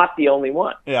he's not the only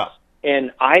one. Yeah.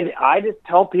 And I just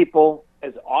tell people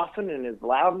as often and as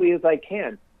loudly as I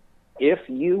can, if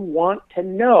you want to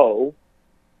know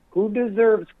who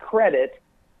deserves credit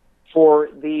for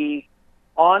the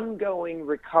ongoing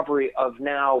recovery of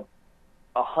now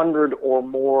 100 or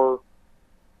more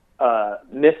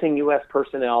missing U.S.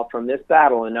 personnel from this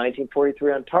battle in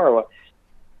 1943 on Tarawa,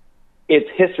 it's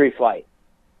History Flight.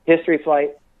 History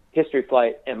Flight, History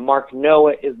Flight, and Mark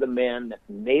Noah is the man that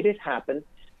made it happen.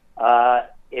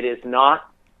 It is not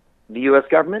the U.S.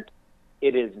 government.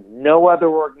 It is no other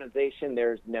organization.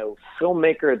 There's no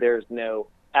filmmaker. There's no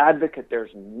advocate.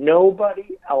 There's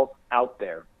nobody else out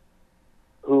there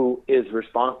who is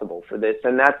responsible for this.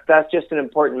 And that's just an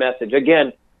important message.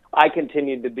 Again, I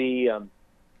continue to be I'm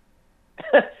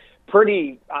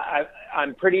pretty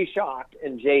shocked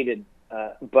and jaded,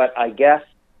 but I guess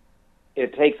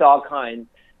it takes all kinds.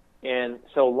 And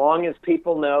so long as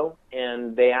people know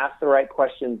and they ask the right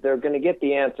questions, they're going to get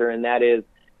the answer. And that is,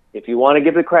 if you want to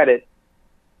give the credit,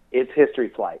 it's History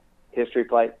Flight. History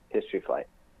Flight, History Flight.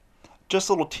 Just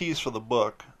a little tease for the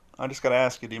book. I just got to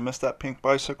ask you, do you miss that pink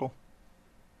bicycle?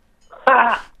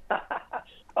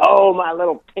 Oh, my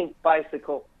little pink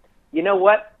bicycle. You know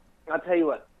what? I'll tell you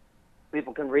what.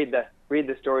 People can read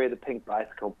the story of the pink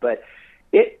bicycle, but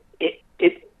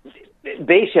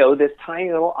Bayshore, this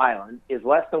tiny little island, is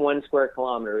less than 1 square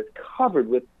kilometer. It's covered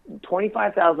with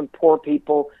 25,000 poor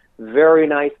people, very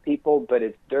nice people, but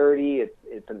it's dirty.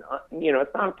 It's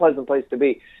not a pleasant place to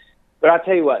be. But I'll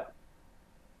tell you what,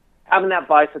 having that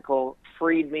bicycle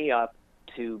freed me up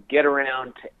to get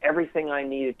around to everything I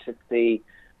needed to see.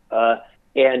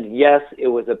 And yes, it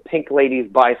was a pink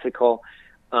lady's bicycle.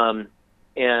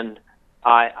 And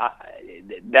I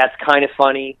that's kind of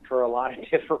funny for a lot of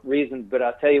different reasons, but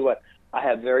I'll tell you what, I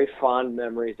have very fond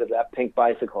memories of that pink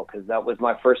bicycle because that was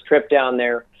my first trip down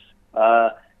there.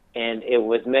 And it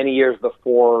was many years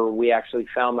before we actually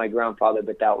found my grandfather,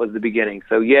 but that was the beginning.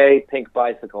 So yay, pink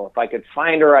bicycle. If I could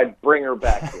find her, I'd bring her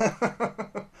back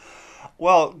here.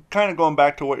 Well, kind of going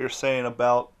back to what you're saying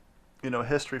about,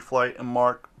 History Flight and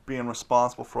Mark being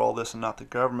responsible for all this and not the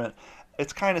government,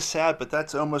 it's kind of sad, but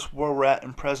that's almost where we're at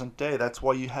in present day. That's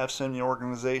why you have so many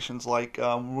organizations like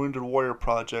Wounded Warrior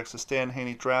Projects, the Stan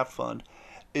Haney Draft Fund.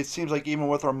 It seems like even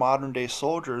with our modern day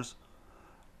soldiers,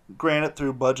 granted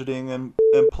through budgeting and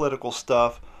political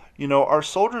stuff, our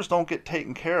soldiers don't get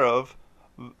taken care of,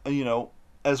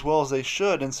 as well as they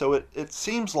should. And so it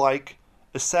seems like,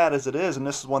 as sad as it is, and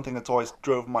this is one thing that's always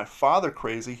drove my father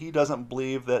crazy, he doesn't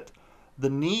believe that the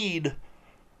need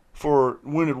for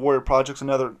Wounded Warrior Projects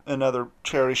and other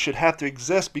charities should have to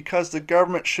exist because the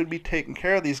government should be taking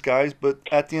care of these guys, but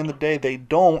at the end of the day they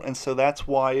don't. And so that's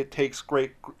why it takes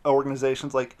great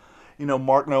organizations like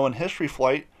Mark Noah and History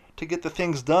Flight to get the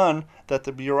things done that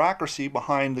the bureaucracy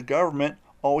behind the government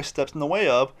always steps in the way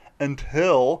of,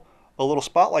 until a little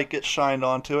spotlight gets shined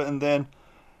onto it. And then,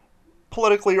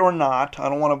 politically or not, I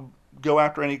don't want to go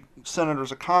after any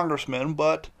senators or congressmen,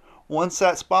 but once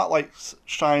that spotlight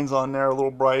shines on there a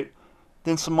little bright,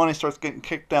 then some money starts getting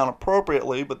kicked down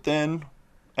appropriately. But then,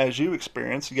 as you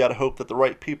experience, you got to hope that the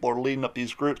right people are leading up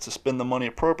these groups to spend the money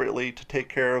appropriately to take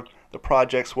care of the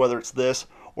projects, whether it's this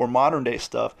or modern day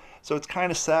stuff. So it's kind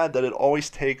of sad that it always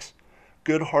takes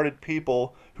good-hearted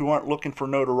people who aren't looking for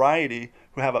notoriety,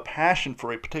 who have a passion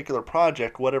for a particular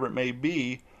project, whatever it may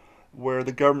be, where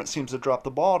the government seems to drop the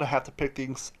ball to have to pick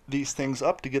these things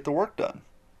up to get the work done.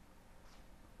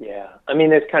 Yeah, I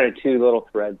mean, there's kind of two little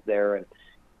threads there. And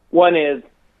one is,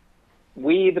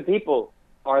 we, the people,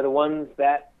 are the ones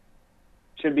that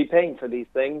should be paying for these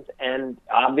things, and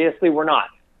obviously we're not.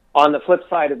 On the flip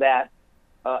side of that,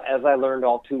 as I learned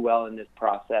all too well in this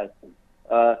process,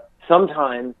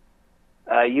 sometimes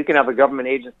you can have a government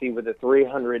agency with a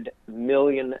 $300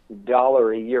 million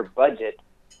a year budget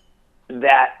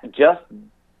that just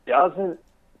doesn't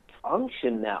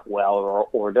function that well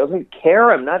or doesn't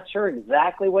care. I'm not sure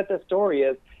exactly what the story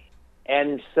is.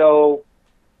 And so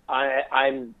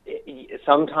I'm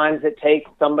sometimes it takes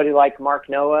somebody like Mark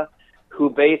Noah, who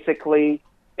basically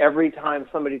every time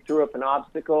somebody threw up an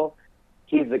obstacle,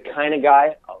 he's the kind of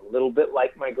guy, a little bit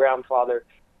like my grandfather,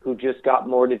 who just got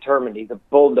more determined. He's a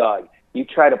bulldog. You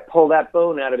try to pull that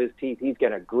bone out of his teeth, he's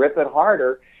going to grip it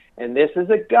harder. And this is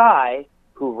a guy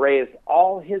who raised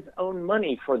all his own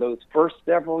money for those first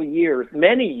several years,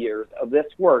 many years of this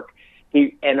work.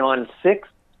 And on $6,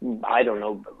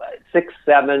 $7,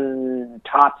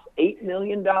 tops $8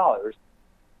 million,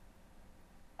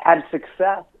 had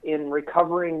success in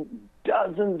recovering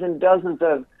dozens and dozens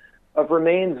of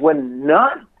remains when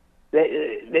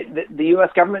the U.S.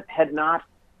 government had not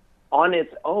on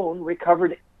its own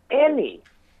recovered any,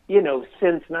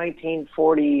 since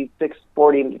 1946,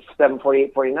 47,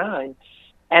 48, 49.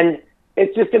 And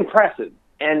it's just impressive.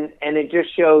 And it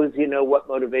just shows, what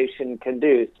motivation can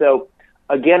do. So,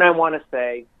 again, I want to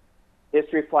say,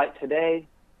 History Flight today,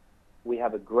 we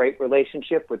have a great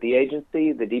relationship with the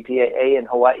agency, the DPAA in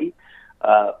Hawaii.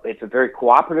 It's a very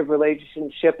cooperative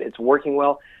relationship. It's working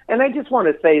well. And I just want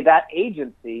to say that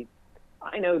agency,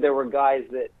 I know there were guys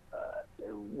that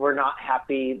were not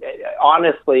happy.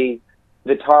 Honestly,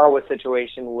 the Tarawa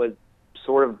situation was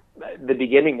sort of the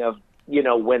beginning of,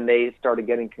 when they started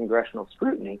getting congressional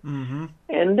scrutiny. Mm-hmm.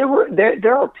 And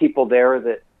there are people there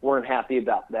that weren't happy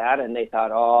about that, and they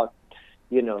thought,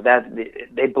 that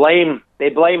they blame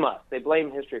us. They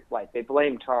blame History Flight. They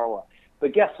blame Tarawa.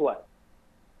 But guess what?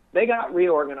 They got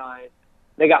reorganized.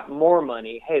 They got more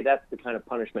money. Hey, that's the kind of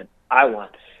punishment I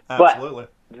want. Absolutely.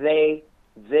 But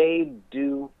they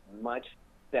do much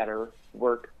better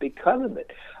work because of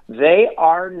it. They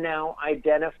are now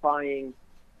identifying.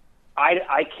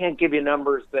 I can't give you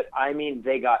numbers, but I mean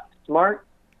they got smart,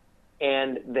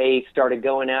 and they started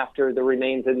going after the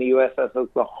remains in the USS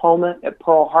Oklahoma at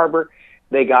Pearl Harbor.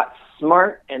 They got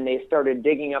smart, and they started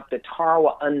digging up the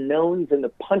Tarawa unknowns in the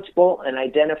Punch Bowl and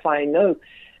identifying those.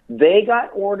 They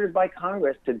got ordered by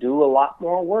Congress to do a lot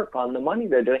more work on the money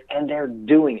they're doing, and they're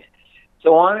doing it.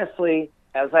 So honestly,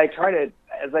 as I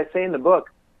say in the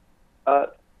book,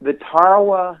 the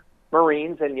Tarawa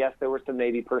Marines, and yes, there were some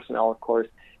Navy personnel, of course,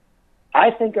 I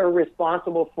think are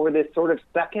responsible for this sort of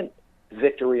second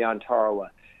victory on Tarawa.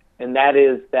 And that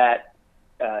is that,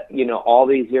 all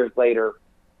these years later,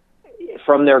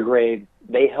 from their grave,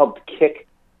 they helped kick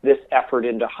this effort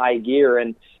into high gear.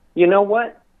 And you know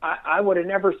what? I would have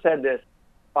never said this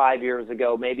 5 years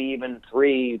ago, maybe even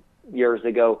 3 years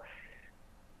ago,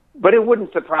 but it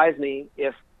wouldn't surprise me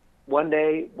if one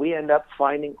day we end up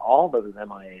finding all those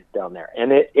MIAs down there.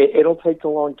 And it'll take a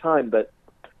long time, but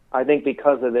I think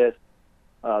because of this,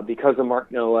 because of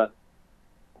Mark Noah,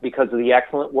 because of the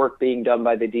excellent work being done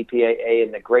by the DPAA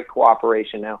and the great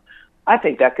cooperation now, I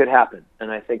think that could happen,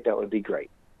 and I think that would be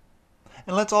great.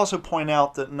 And let's also point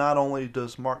out that not only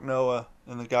does Mark Noah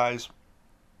and the guys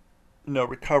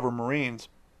recover Marines,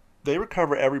 they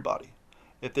recover everybody.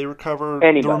 If they recover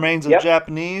the remains of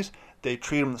Japanese, they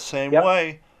treat them the same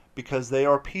way because they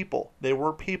are people. They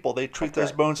were people. They treat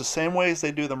those bones the same way as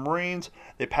they do the Marines.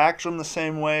 They package them the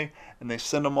same way, and they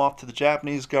send them off to the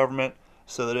Japanese government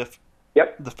so that if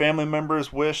the family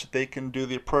members wish, they can do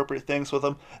the appropriate things with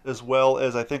them, as well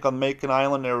as I think on Makin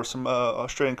Island there were some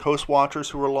Australian coast watchers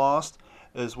who were lost,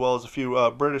 as well as a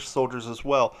few British soldiers as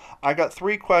well. I got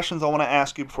 3 questions I want to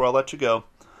ask you before I let you go.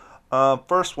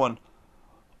 First one,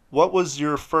 what was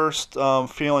your first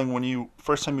feeling when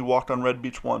first time you walked on Red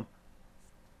Beach 1?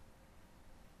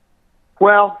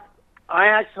 Well, I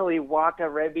actually walked on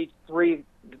Red Beach 3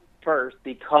 first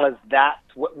because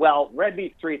Red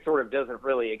Beach 3 sort of doesn't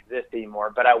really exist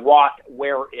anymore, but I walked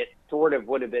where it sort of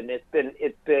would have been. It's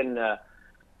been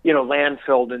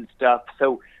landfilled and stuff.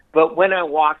 So, but when I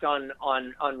walked on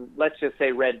let's just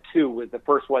say Red 2 was the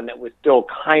first one that was still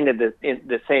kind of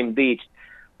the same beach.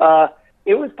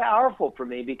 It was powerful for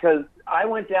me because I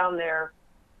went down there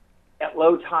at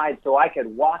low tide so I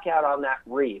could walk out on that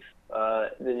reef.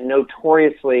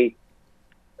 Notoriously,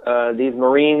 these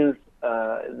Marines,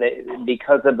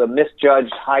 because of the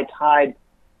misjudged high tide,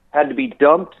 had to be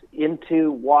dumped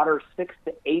into water 6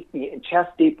 to 8,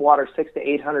 chest deep water 600 to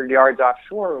 800 yards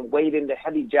offshore and wade into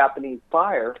heavy Japanese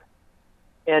fire.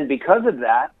 And because of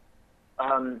that,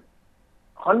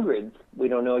 hundreds, we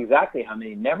don't know exactly how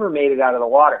many, never made it out of the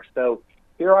water. So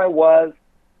here I was,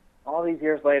 all these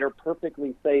years later,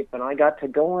 perfectly safe, and I got to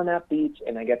go on that beach,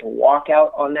 and I got to walk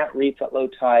out on that reef at low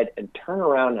tide and turn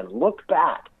around and look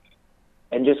back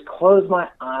and just close my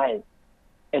eyes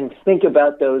and think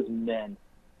about those men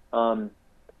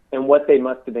and what they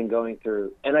must have been going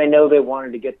through. And I know they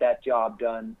wanted to get that job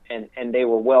done, and they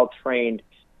were well trained,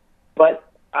 but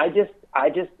I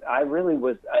really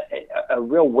was a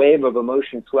real wave of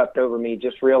emotion swept over me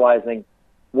just realizing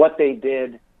what they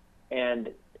did, and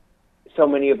so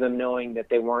many of them knowing that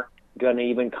they weren't going to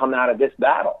even come out of this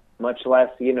battle, much less,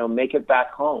 make it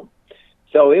back home.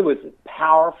 So it was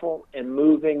powerful and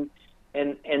moving.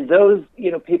 And those,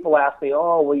 people ask me,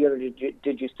 oh, well,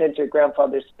 did you sense your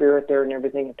grandfather's spirit there and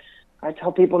everything? I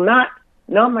tell people, not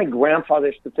my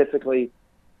grandfather specifically,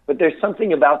 but there's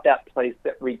something about that place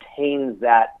that retains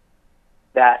that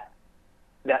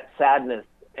sadness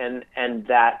and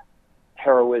that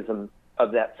heroism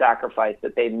of that sacrifice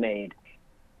that they made.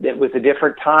 It was a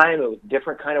different time. It was a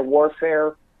different kind of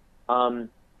warfare, and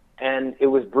it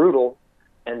was brutal.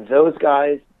 And those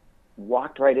guys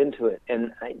walked right into it.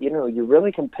 And you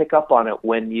really can pick up on it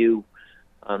when you're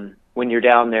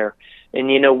down there. And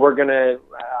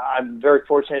I'm very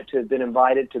fortunate to have been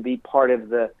invited to be part of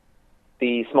the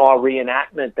small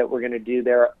reenactment that we're going to do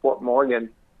there at Fort Morgan,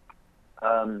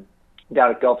 down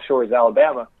at Gulf Shores,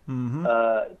 Alabama,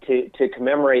 to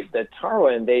commemorate the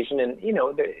Tarawa invasion. And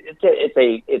it's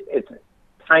a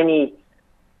tiny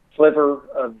sliver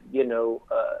of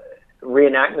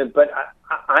reenactment, but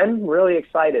I'm really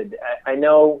excited. I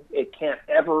know it can't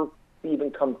ever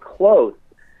even come close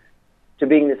to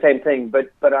being the same thing,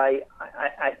 but I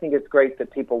think it's great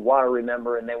that people want to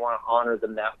remember and they want to honor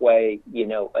them that way.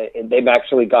 And they've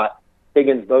actually got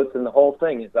Higgins boats in the whole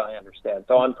thing, as I understand.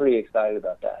 So I'm pretty excited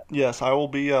about that. Yes, I will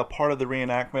be part of the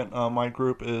reenactment. My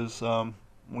group is,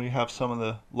 we have some of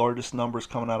the largest numbers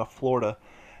coming out of Florida.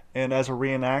 And as a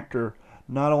reenactor,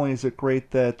 not only is it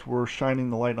great that we're shining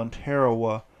the light on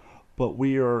Tarawa, but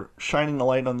we are shining the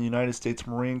light on the United States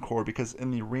Marine Corps, because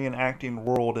in the reenacting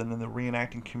world and in the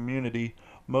reenacting community,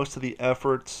 most of the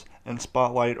efforts and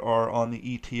spotlight are on the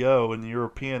ETO and the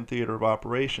European Theater of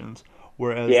Operations,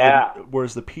 whereas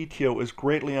the PTO is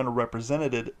greatly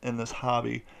underrepresented in this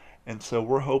hobby. And so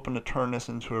we're hoping to turn this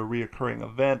into a reoccurring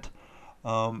event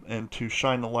and to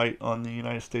shine the light on the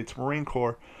United States Marine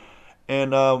Corps.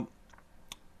 And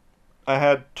I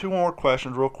had two more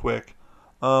questions real quick.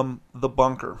 The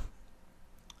bunker.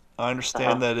 I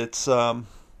understand that it's the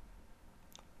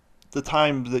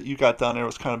time that you got down there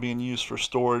was kind of being used for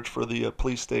storage for the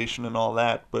police station and all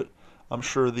that, but I'm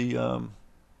sure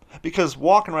because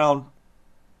walking around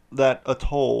that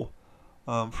atoll,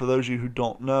 for those of you who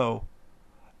don't know,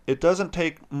 it doesn't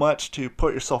take much to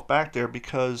put yourself back there,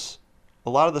 because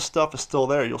a lot of the stuff is still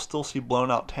there. You'll still see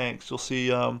blown out tanks. You'll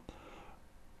see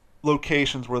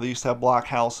locations where they used to have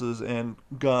blockhouses and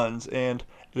guns, and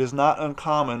it is not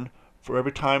uncommon for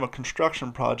every time a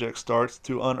construction project starts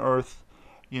to unearth,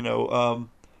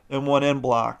 M1N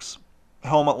blocks,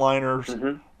 helmet liners,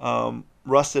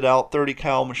 rusted out 30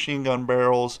 cal machine gun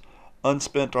barrels,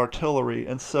 unspent artillery.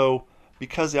 And so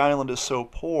because the island is so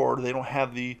poor, they don't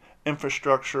have the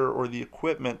infrastructure or the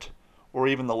equipment or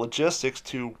even the logistics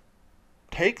to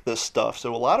take this stuff.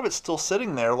 So a lot of it's still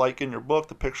sitting there, like in your book,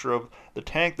 the picture of the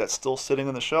tank that's still sitting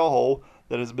in the shell hole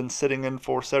that has been sitting in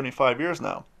for 75 years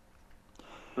now.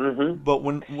 But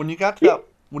when you got to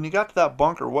that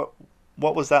bunker, what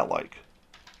was that like?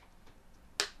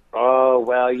 Oh,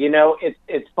 well,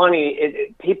 it's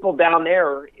funny. People down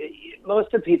there,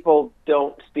 most of the people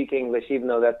don't speak English, even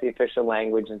though that's the official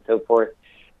language and so forth.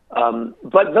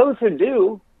 But those who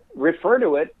do refer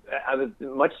to it,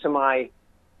 much to my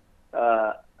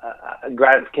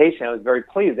gratification, I was very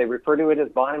pleased. They refer to it as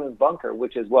Bonneman's Bunker,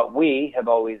 which is what we have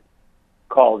always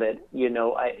called it,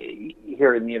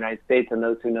 here in the United States, and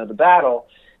those who know the battle.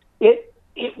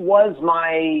 It was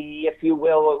my, if you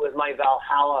will, it was my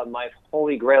Valhalla, my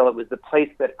holy grail. It was the place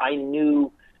that I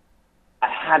knew I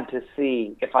had to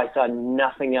see if I saw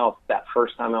nothing else that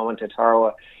first time I went to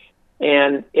Tarawa.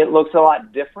 And it looks a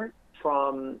lot different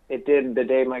from it did the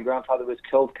day my grandfather was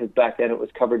killed, because back then it was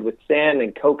covered with sand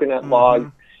and coconut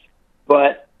logs.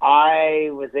 But I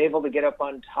was able to get up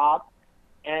on top,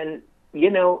 and,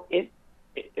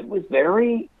 it was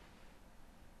very...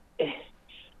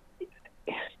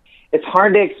 It's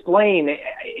hard to explain.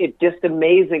 It's just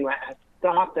amazing. I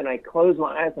stopped and I closed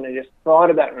my eyes and I just thought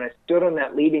about it, and I stood on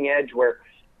that leading edge where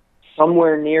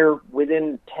somewhere near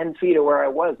within 10 feet of where I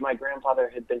was, my grandfather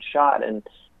had been shot,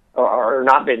 or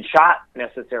not been shot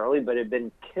necessarily, but had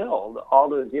been killed all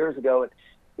those years ago.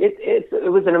 It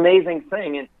was an amazing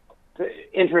thing. And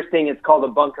interesting, it's called a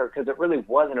bunker because it really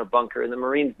wasn't a bunker, and the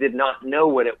Marines did not know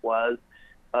what it was.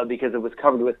 Because it was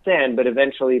covered with sand, but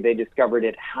eventually they discovered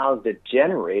it housed a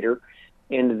generator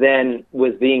and then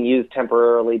was being used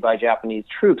temporarily by Japanese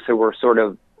troops who were sort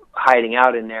of hiding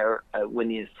out in there when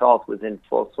the assault was in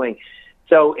full swing.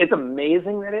 So it's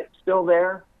amazing that it's still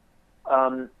there.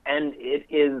 And it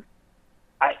is,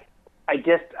 I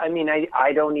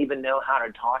don't even know how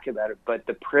to talk about it, but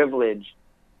the privilege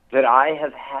that I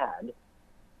have had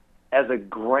as a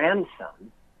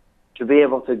grandson to be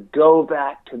able to go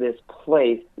back to this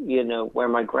place, where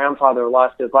my grandfather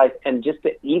lost his life, and just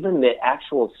even the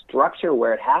actual structure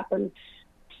where it happened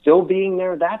still being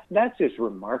there, that's just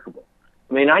remarkable.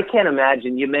 I mean, I can't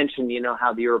imagine. You mentioned,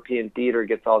 how the European theater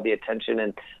gets all the attention,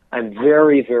 and I'm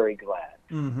very, very glad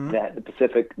that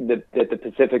the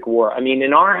Pacific War. I mean,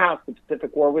 in our house, the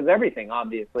Pacific War was everything,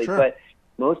 obviously, sure. but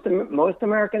most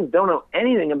Americans don't know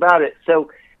anything about it. So,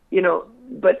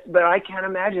 but I can't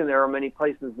imagine there are many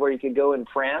places where you could go in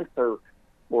France or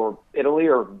Italy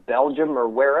or Belgium or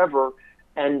wherever,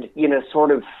 and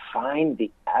sort of find the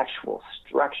actual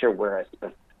structure where a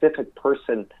specific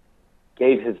person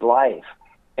gave his life.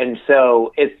 And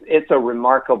so it's a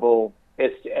remarkable.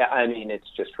 It's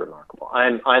just remarkable.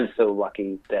 I'm so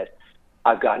lucky that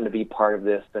I've gotten to be part of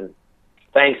this, and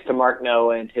thanks to Mark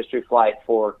Noah and History Flight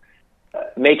for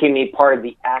making me part of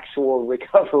the actual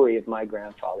recovery of my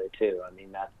grandfather too. I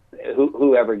mean, that's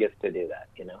whoever gets to do that,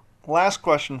 Last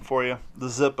question for you: the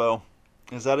Zippo.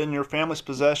 Is that in your family's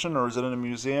possession, or is it in a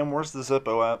museum? Where's the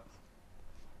Zippo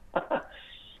at?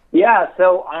 Yeah,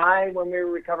 so when we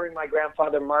were recovering my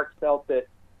grandfather, Mark felt that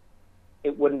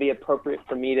it wouldn't be appropriate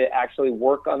for me to actually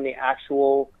work on the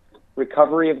actual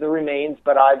recovery of the remains,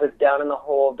 but I was down in the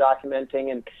hole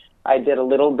documenting, and I did a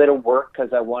little bit of work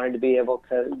because I wanted to be able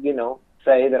to,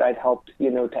 say that I'd helped,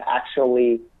 to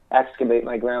actually excavate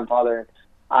my grandfather.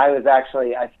 I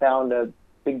found a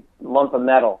big lump of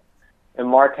metal, and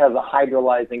Mark has a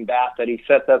hydrolyzing bath that he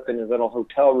sets up in his little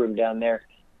hotel room down there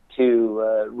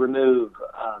to remove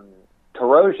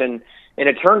corrosion, and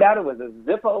it turned out it was a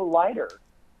Zippo lighter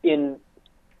in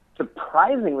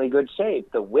surprisingly good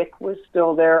shape. The wick was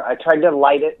still there. I tried to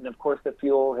light it, and of course the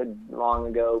fuel had long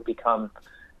ago become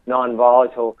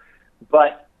non-volatile.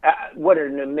 But what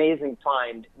an amazing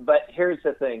find. But here's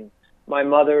the thing. My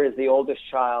mother, as the oldest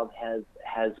child, has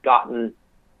gotten,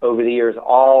 over the years,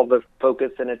 all the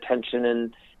focus and attention,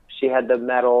 and she had the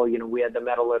medal. We had the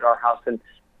medal at our house, and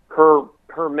her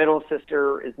middle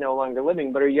sister is no longer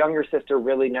living, but her younger sister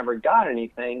really never got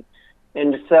anything.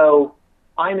 And so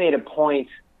I made a point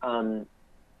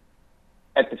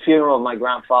at the funeral of my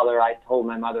grandfather. I told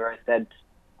my mother, I said,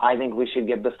 I think we should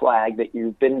give the flag that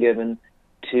you've been given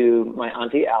to my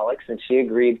Auntie Alex, and she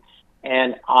agreed.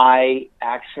 And I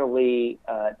actually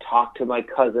talked to my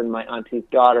cousin, my auntie's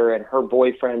daughter, and her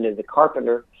boyfriend is a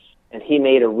carpenter, and he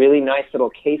made a really nice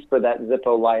little case for that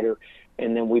Zippo lighter,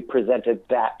 and then we presented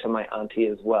that to my auntie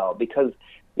as well, because,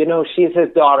 she's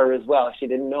his daughter as well. She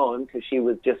didn't know him because she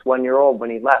was just 1 year old when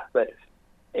he left, but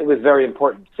it was very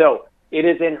important. So it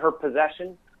is in her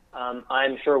possession.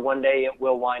 I'm sure one day it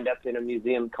will wind up in a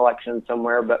museum collection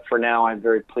somewhere, but for now I'm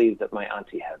very pleased that my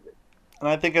auntie has it. And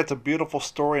I think it's a beautiful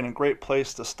story and a great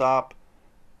place to stop.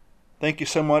 Thank you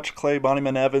so much, Clay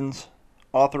Bonnyman Evans,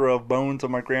 author of Bones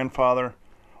of My Grandfather.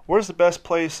 Where's the best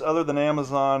place other than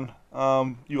Amazon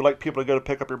you would like people to go to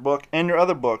pick up your book and your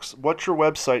other books? What's your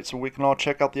website so we can all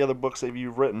check out the other books that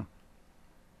you've written?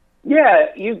 Yeah,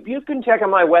 you can check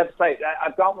on my website.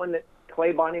 I've got one that's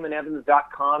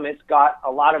claybonnymanevans.com. It's got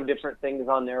a lot of different things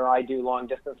on there. I do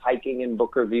long-distance hiking and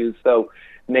book reviews, so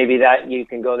maybe that you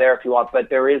can go there if you want. But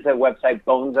there is a website,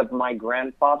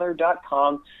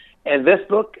 bonesofmygrandfather.com. And this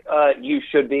book you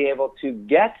should be able to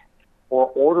get or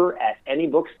order at any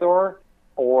bookstore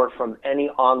or from any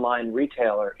online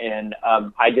retailer. And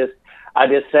I just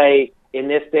say, in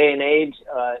this day and age,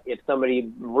 if somebody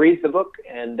reads the book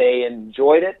and they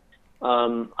enjoyed it,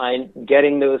 I'm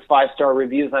getting those 5-star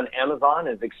reviews on Amazon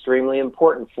is extremely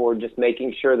important for just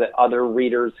making sure that other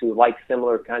readers who like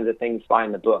similar kinds of things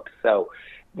find the book. So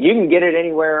you can get it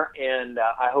anywhere, and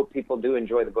I hope people do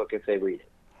enjoy the book if they read it.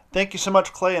 Thank you so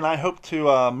much, Clay, and I hope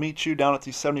to meet you down at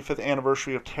the 75th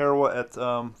anniversary of Tarawa at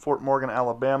Fort Morgan,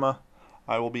 Alabama.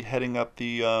 I will be heading up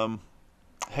the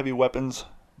Heavy Weapons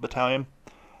Battalion,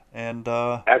 and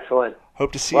excellent.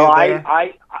 Hope to see you there.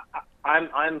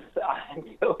 I'm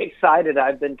so excited.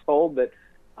 I've been told that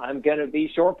I'm going to be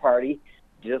shore party,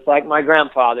 just like my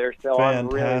grandfather. So Fantastic. I'm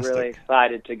really, really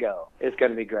excited to go. It's going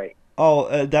to be great.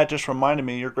 Oh, that just reminded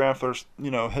me. Your grandfather's,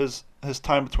 his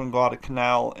time between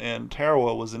Guadalcanal and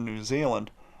Tarawa was in New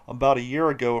Zealand. About a year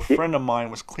ago, a friend of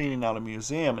mine was cleaning out a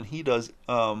museum, and he does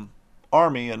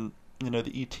Army and the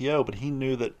ETO, but he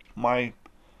knew that my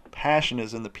passion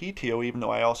is in the PTO, even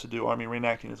though I also do Army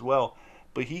reenacting as well.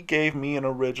 But he gave me an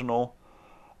original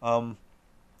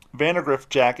Vandergrift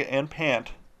jacket and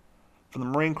pant from the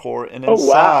Marine Corps, and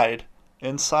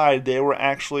inside they were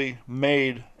actually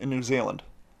made in New Zealand.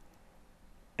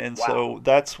 And so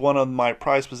that's one of my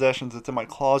prized possessions that's in my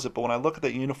closet. But when I look at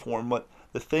that uniform,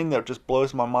 the thing that just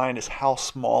blows my mind is how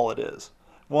small it is.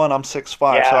 One, I'm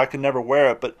 6'5", so I could never wear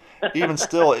it. But even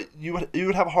still, you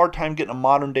would have a hard time getting a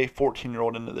modern-day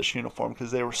 14-year-old into this uniform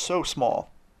because they were so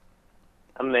small.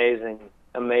 Amazing.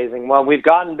 Well, we've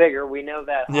gotten bigger. We know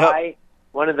that. Yep.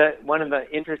 one of the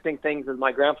interesting things is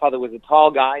my grandfather was a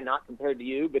tall guy, not compared to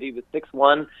you, but he was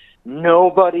 6'1".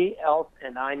 Nobody else,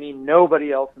 and I mean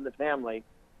nobody else in the family,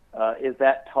 is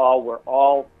that tall. We're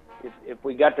all, if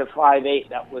we got to 5'8",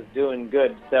 that was doing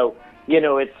good. So,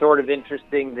 it's sort of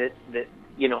interesting that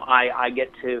I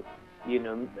get to,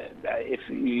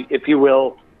 if you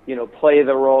will, play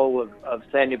the role of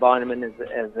Sandy Bonneman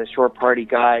as a short party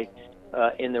guy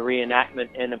in the reenactment.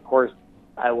 And of course,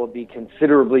 I will be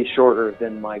considerably shorter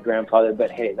than my grandfather,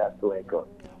 but hey, that's the way it goes.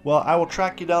 Well, I will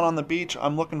track you down on the beach.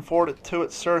 I'm looking forward to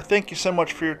it, sir. Thank you so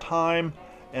much for your time,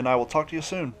 and I will talk to you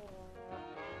soon.